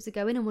relationships are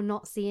going, and we're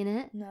not seeing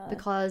it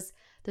because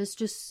there's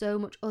just so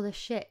much other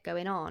shit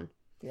going on.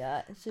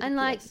 Yeah, it's and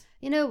like,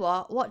 you know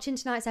what? Watching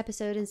tonight's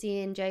episode and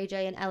seeing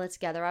JJ and Ella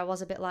together, I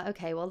was a bit like,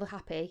 okay, well, they're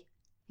happy,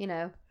 you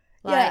know.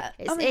 Like,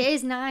 it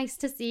is nice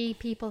to see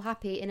people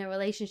happy in a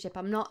relationship.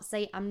 I'm not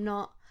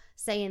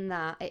saying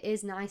that. It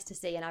is nice to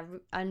see,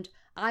 and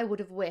I would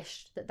have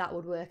wished that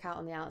would work out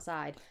on the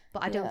outside,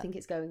 but I don't think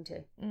it's going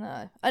to.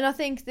 No, and I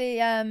think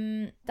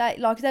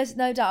there's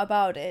no doubt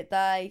about it.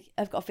 They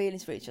have got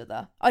feelings for each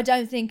other. I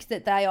don't think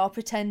that they are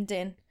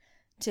pretending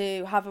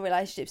to have a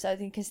relationship so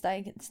they can stay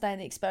in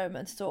the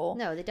experiment at all.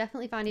 No, they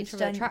definitely find each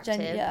other attractive.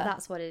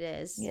 That's what it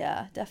is.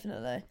 Yeah,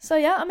 definitely. So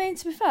yeah, I mean,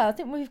 to be fair, I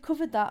think we've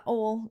covered that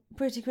all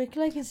pretty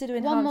quickly,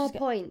 considering one more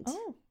point.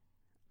 Oh.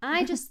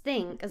 I just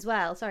think as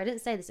well, sorry, I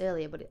didn't say this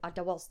earlier, but I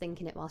was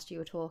thinking it whilst you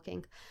were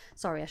talking.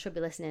 Sorry, I should be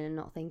listening and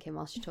not thinking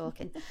whilst you're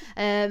talking.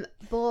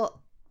 But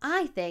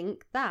I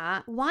think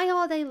that, why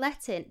are they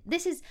letting,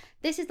 this is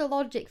the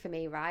logic for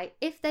me, right?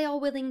 If they are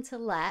willing to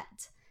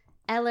let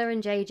Ella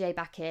and JJ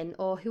back in,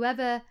 or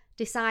whoever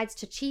decides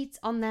to cheat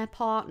on their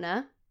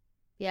partner,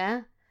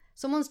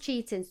 someone's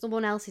cheating,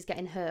 someone else is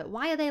getting hurt,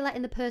 why are they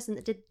letting the person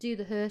that did do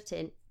the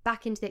hurting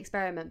back into the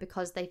experiment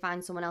because they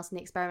find someone else in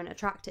the experiment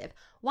attractive?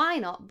 Why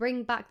not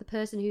bring back the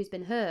person who's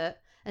been hurt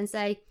and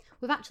say,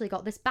 we've actually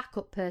got this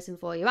backup person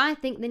for you? I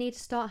think they need to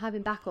start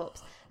having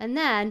backups, and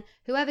then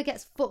whoever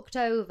gets fucked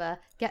over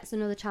gets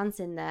another chance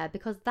in there,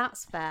 because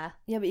that's fair.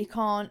 Yeah, but you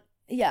can't.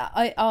 Yeah,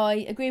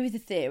 I agree with the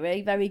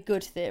theory. Very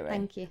good theory.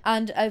 Thank you.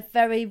 And a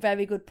very,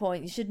 very good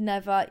point. You should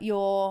never,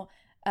 you're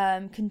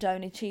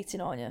condoning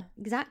cheating, aren't you?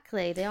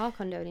 Exactly. They are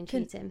condoning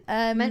cheating.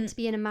 Meant to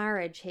be in a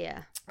marriage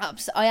here.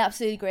 I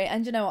absolutely agree.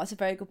 And you know what? It's a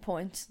very good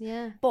point.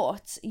 Yeah.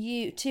 But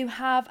to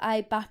have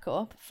a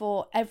backup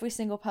for every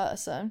single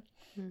person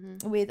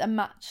with a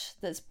match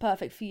that's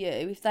perfect for you,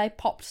 if they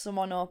popped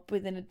someone up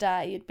within a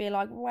day, you'd be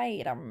like,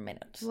 wait a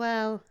minute.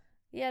 Well,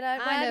 you know, where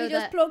have you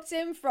just plugged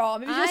him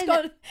from? Have you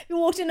just you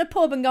walked in a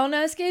pub and gone,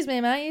 no, excuse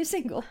me, mate, you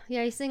single?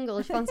 Yeah, you're single.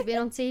 If you want to be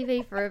on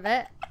TV for a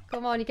bit,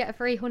 come on, you get a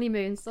free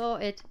honeymoon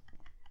sorted.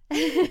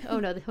 Oh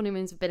no, the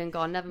honeymoons have been and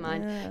gone, never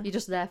mind. Yeah. You're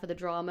just there for the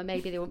drama.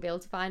 Maybe they won't be able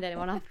to find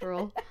anyone after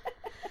all.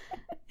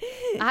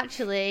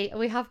 Actually,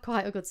 we have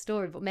quite a good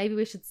story, but maybe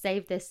we should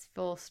save this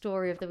for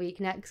story of the week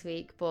next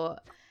week.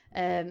 But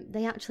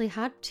they actually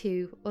had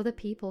 2 other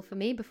people for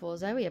me before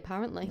Zoe,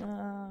 apparently.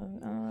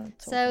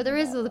 So there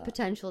is other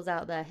potentials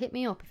out there. Hit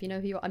me up if you know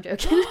who you are. I'm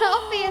joking.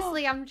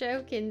 Obviously, I'm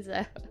joking,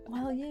 Zoe.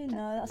 Well, you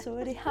know, that's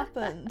already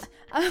happened.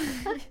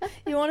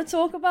 You want to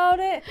talk about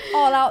it?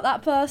 I'll out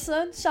that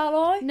person, shall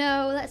I?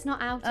 No, let's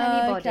not out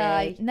anybody.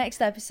 Okay,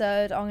 next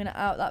episode, I'm going to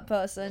out that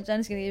person.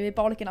 Jen's going to give me a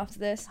bollocking after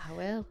this. I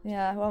will.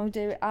 Yeah, well, I'm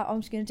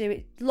just going to do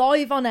it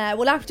live on air.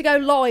 We'll have to go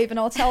live and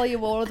I'll tell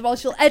you all,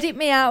 otherwise she'll edit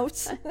me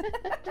out.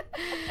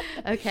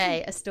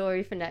 Okay, a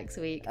story for next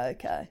week.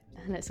 Okay.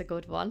 And it's a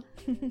good one.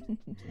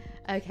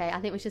 Okay, I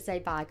think we should say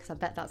bye, because I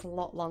bet that's a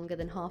lot longer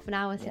than half an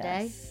hour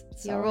today.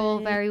 Yes, you're all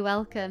very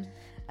welcome.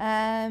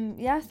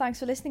 Yeah, thanks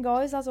for listening,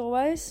 guys, as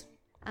always.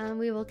 And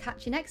we will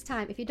catch you next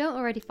time. If you don't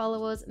already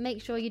follow us,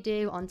 make sure you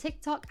do on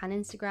TikTok and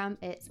Instagram.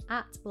 It's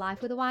at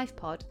Life with a Wife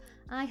Pod.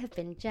 I have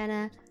been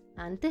Jenna,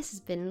 and this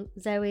has been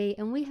Zoe,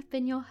 and we have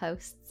been your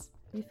hosts.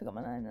 You forgot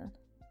my name then.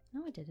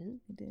 No, I didn't.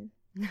 You did.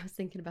 I was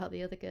thinking about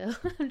the other girl.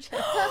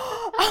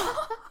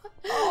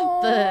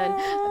 Burn.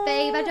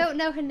 Babe, I don't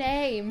know her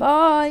name.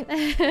 Bye.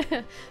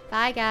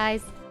 Bye,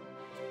 guys.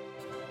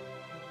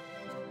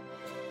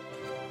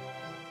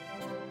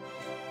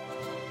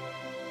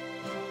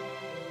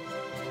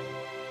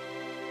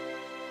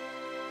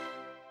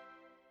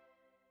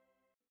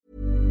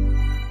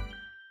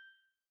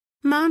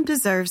 Mom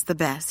deserves the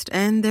best,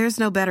 and there's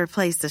no better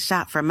place to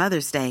shop for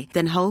Mother's Day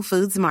than Whole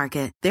Foods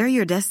Market. They're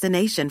your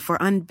destination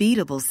for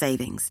unbeatable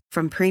savings,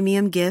 from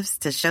premium gifts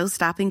to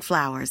show-stopping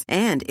flowers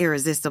and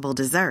irresistible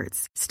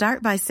desserts.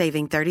 Start by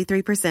saving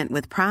 33%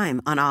 with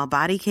Prime on all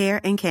body care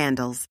and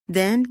candles.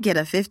 Then get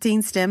a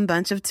 15-stem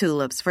bunch of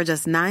tulips for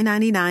just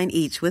 $9.99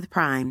 each with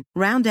Prime.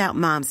 Round out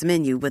Mom's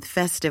menu with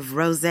festive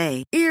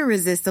rosé,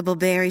 irresistible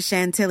berry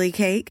chantilly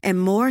cake,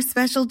 and more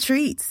special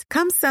treats.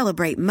 Come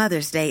celebrate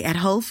Mother's Day at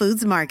Whole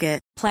Foods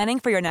Market. Planning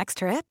for your next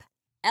trip?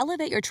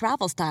 Elevate your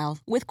travel style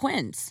with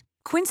Quince.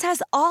 Quince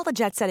has all the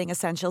jet-setting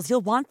essentials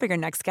you'll want for your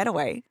next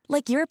getaway,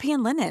 like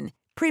European linen,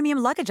 premium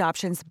luggage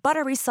options,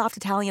 buttery soft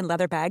Italian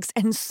leather bags,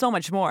 and so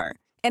much more.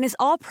 And is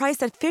all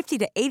priced at 50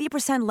 to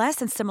 80% less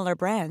than similar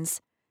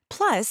brands.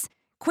 Plus,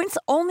 Quince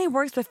only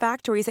works with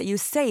factories that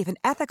use safe and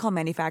ethical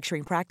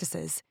manufacturing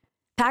practices.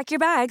 Pack your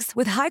bags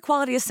with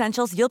high-quality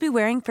essentials you'll be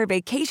wearing for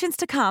vacations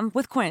to come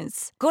with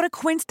Quince. Go to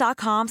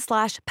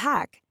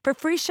quince.com/pack for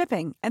free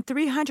shipping and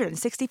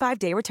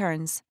 365-day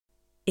returns.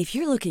 If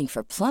you're looking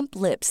for plump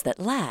lips that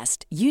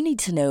last, you need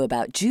to know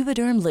about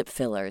Juvederm lip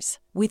fillers.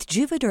 With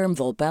Juvederm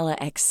Volbella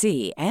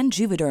XC and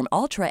Juvederm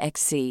Ultra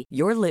XC,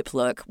 your lip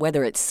look,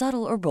 whether it's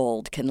subtle or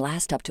bold, can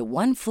last up to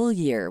 1 full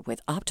year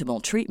with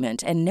optimal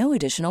treatment and no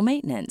additional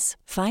maintenance.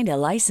 Find a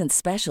licensed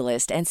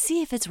specialist and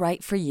see if it's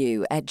right for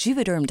you at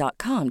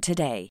Juvederm.com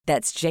today.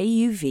 That's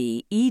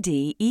JUVEDERM.com.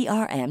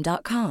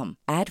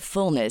 Add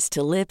fullness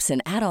to lips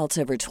in adults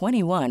over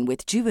 21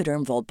 with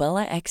Juvederm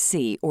Volbella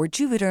XC or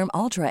Juvederm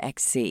Ultra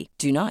XC.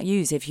 Do not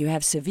use if you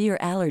have severe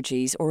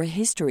allergies or a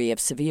history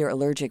of severe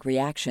allergic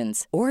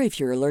reactions, or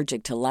if you're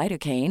allergic to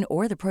lidocaine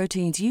or the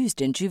proteins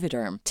used in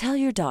Juvederm. Tell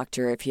your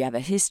doctor if you have a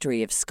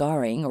history of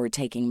scarring or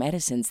taking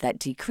medicines that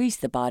decrease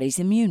the body's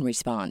immune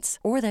response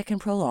or that can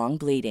prolong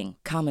bleeding.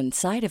 Common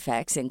side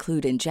effects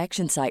include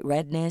injection site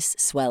redness,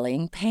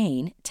 swelling,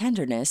 pain,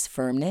 tenderness,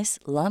 firmness,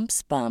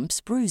 lumps, bumps,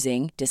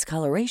 bruising,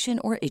 discoloration,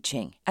 or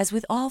itching. As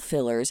with all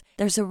fillers,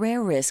 there's a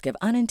rare risk of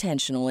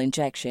unintentional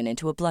injection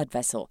into a blood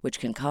vessel, which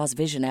can cause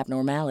vision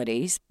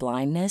abnormalities,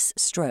 blindness,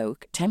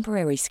 stroke,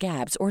 temporary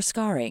scabs, or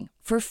scarring.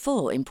 For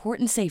full,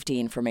 important safety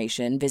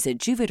information, visit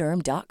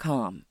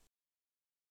Juvederm.com.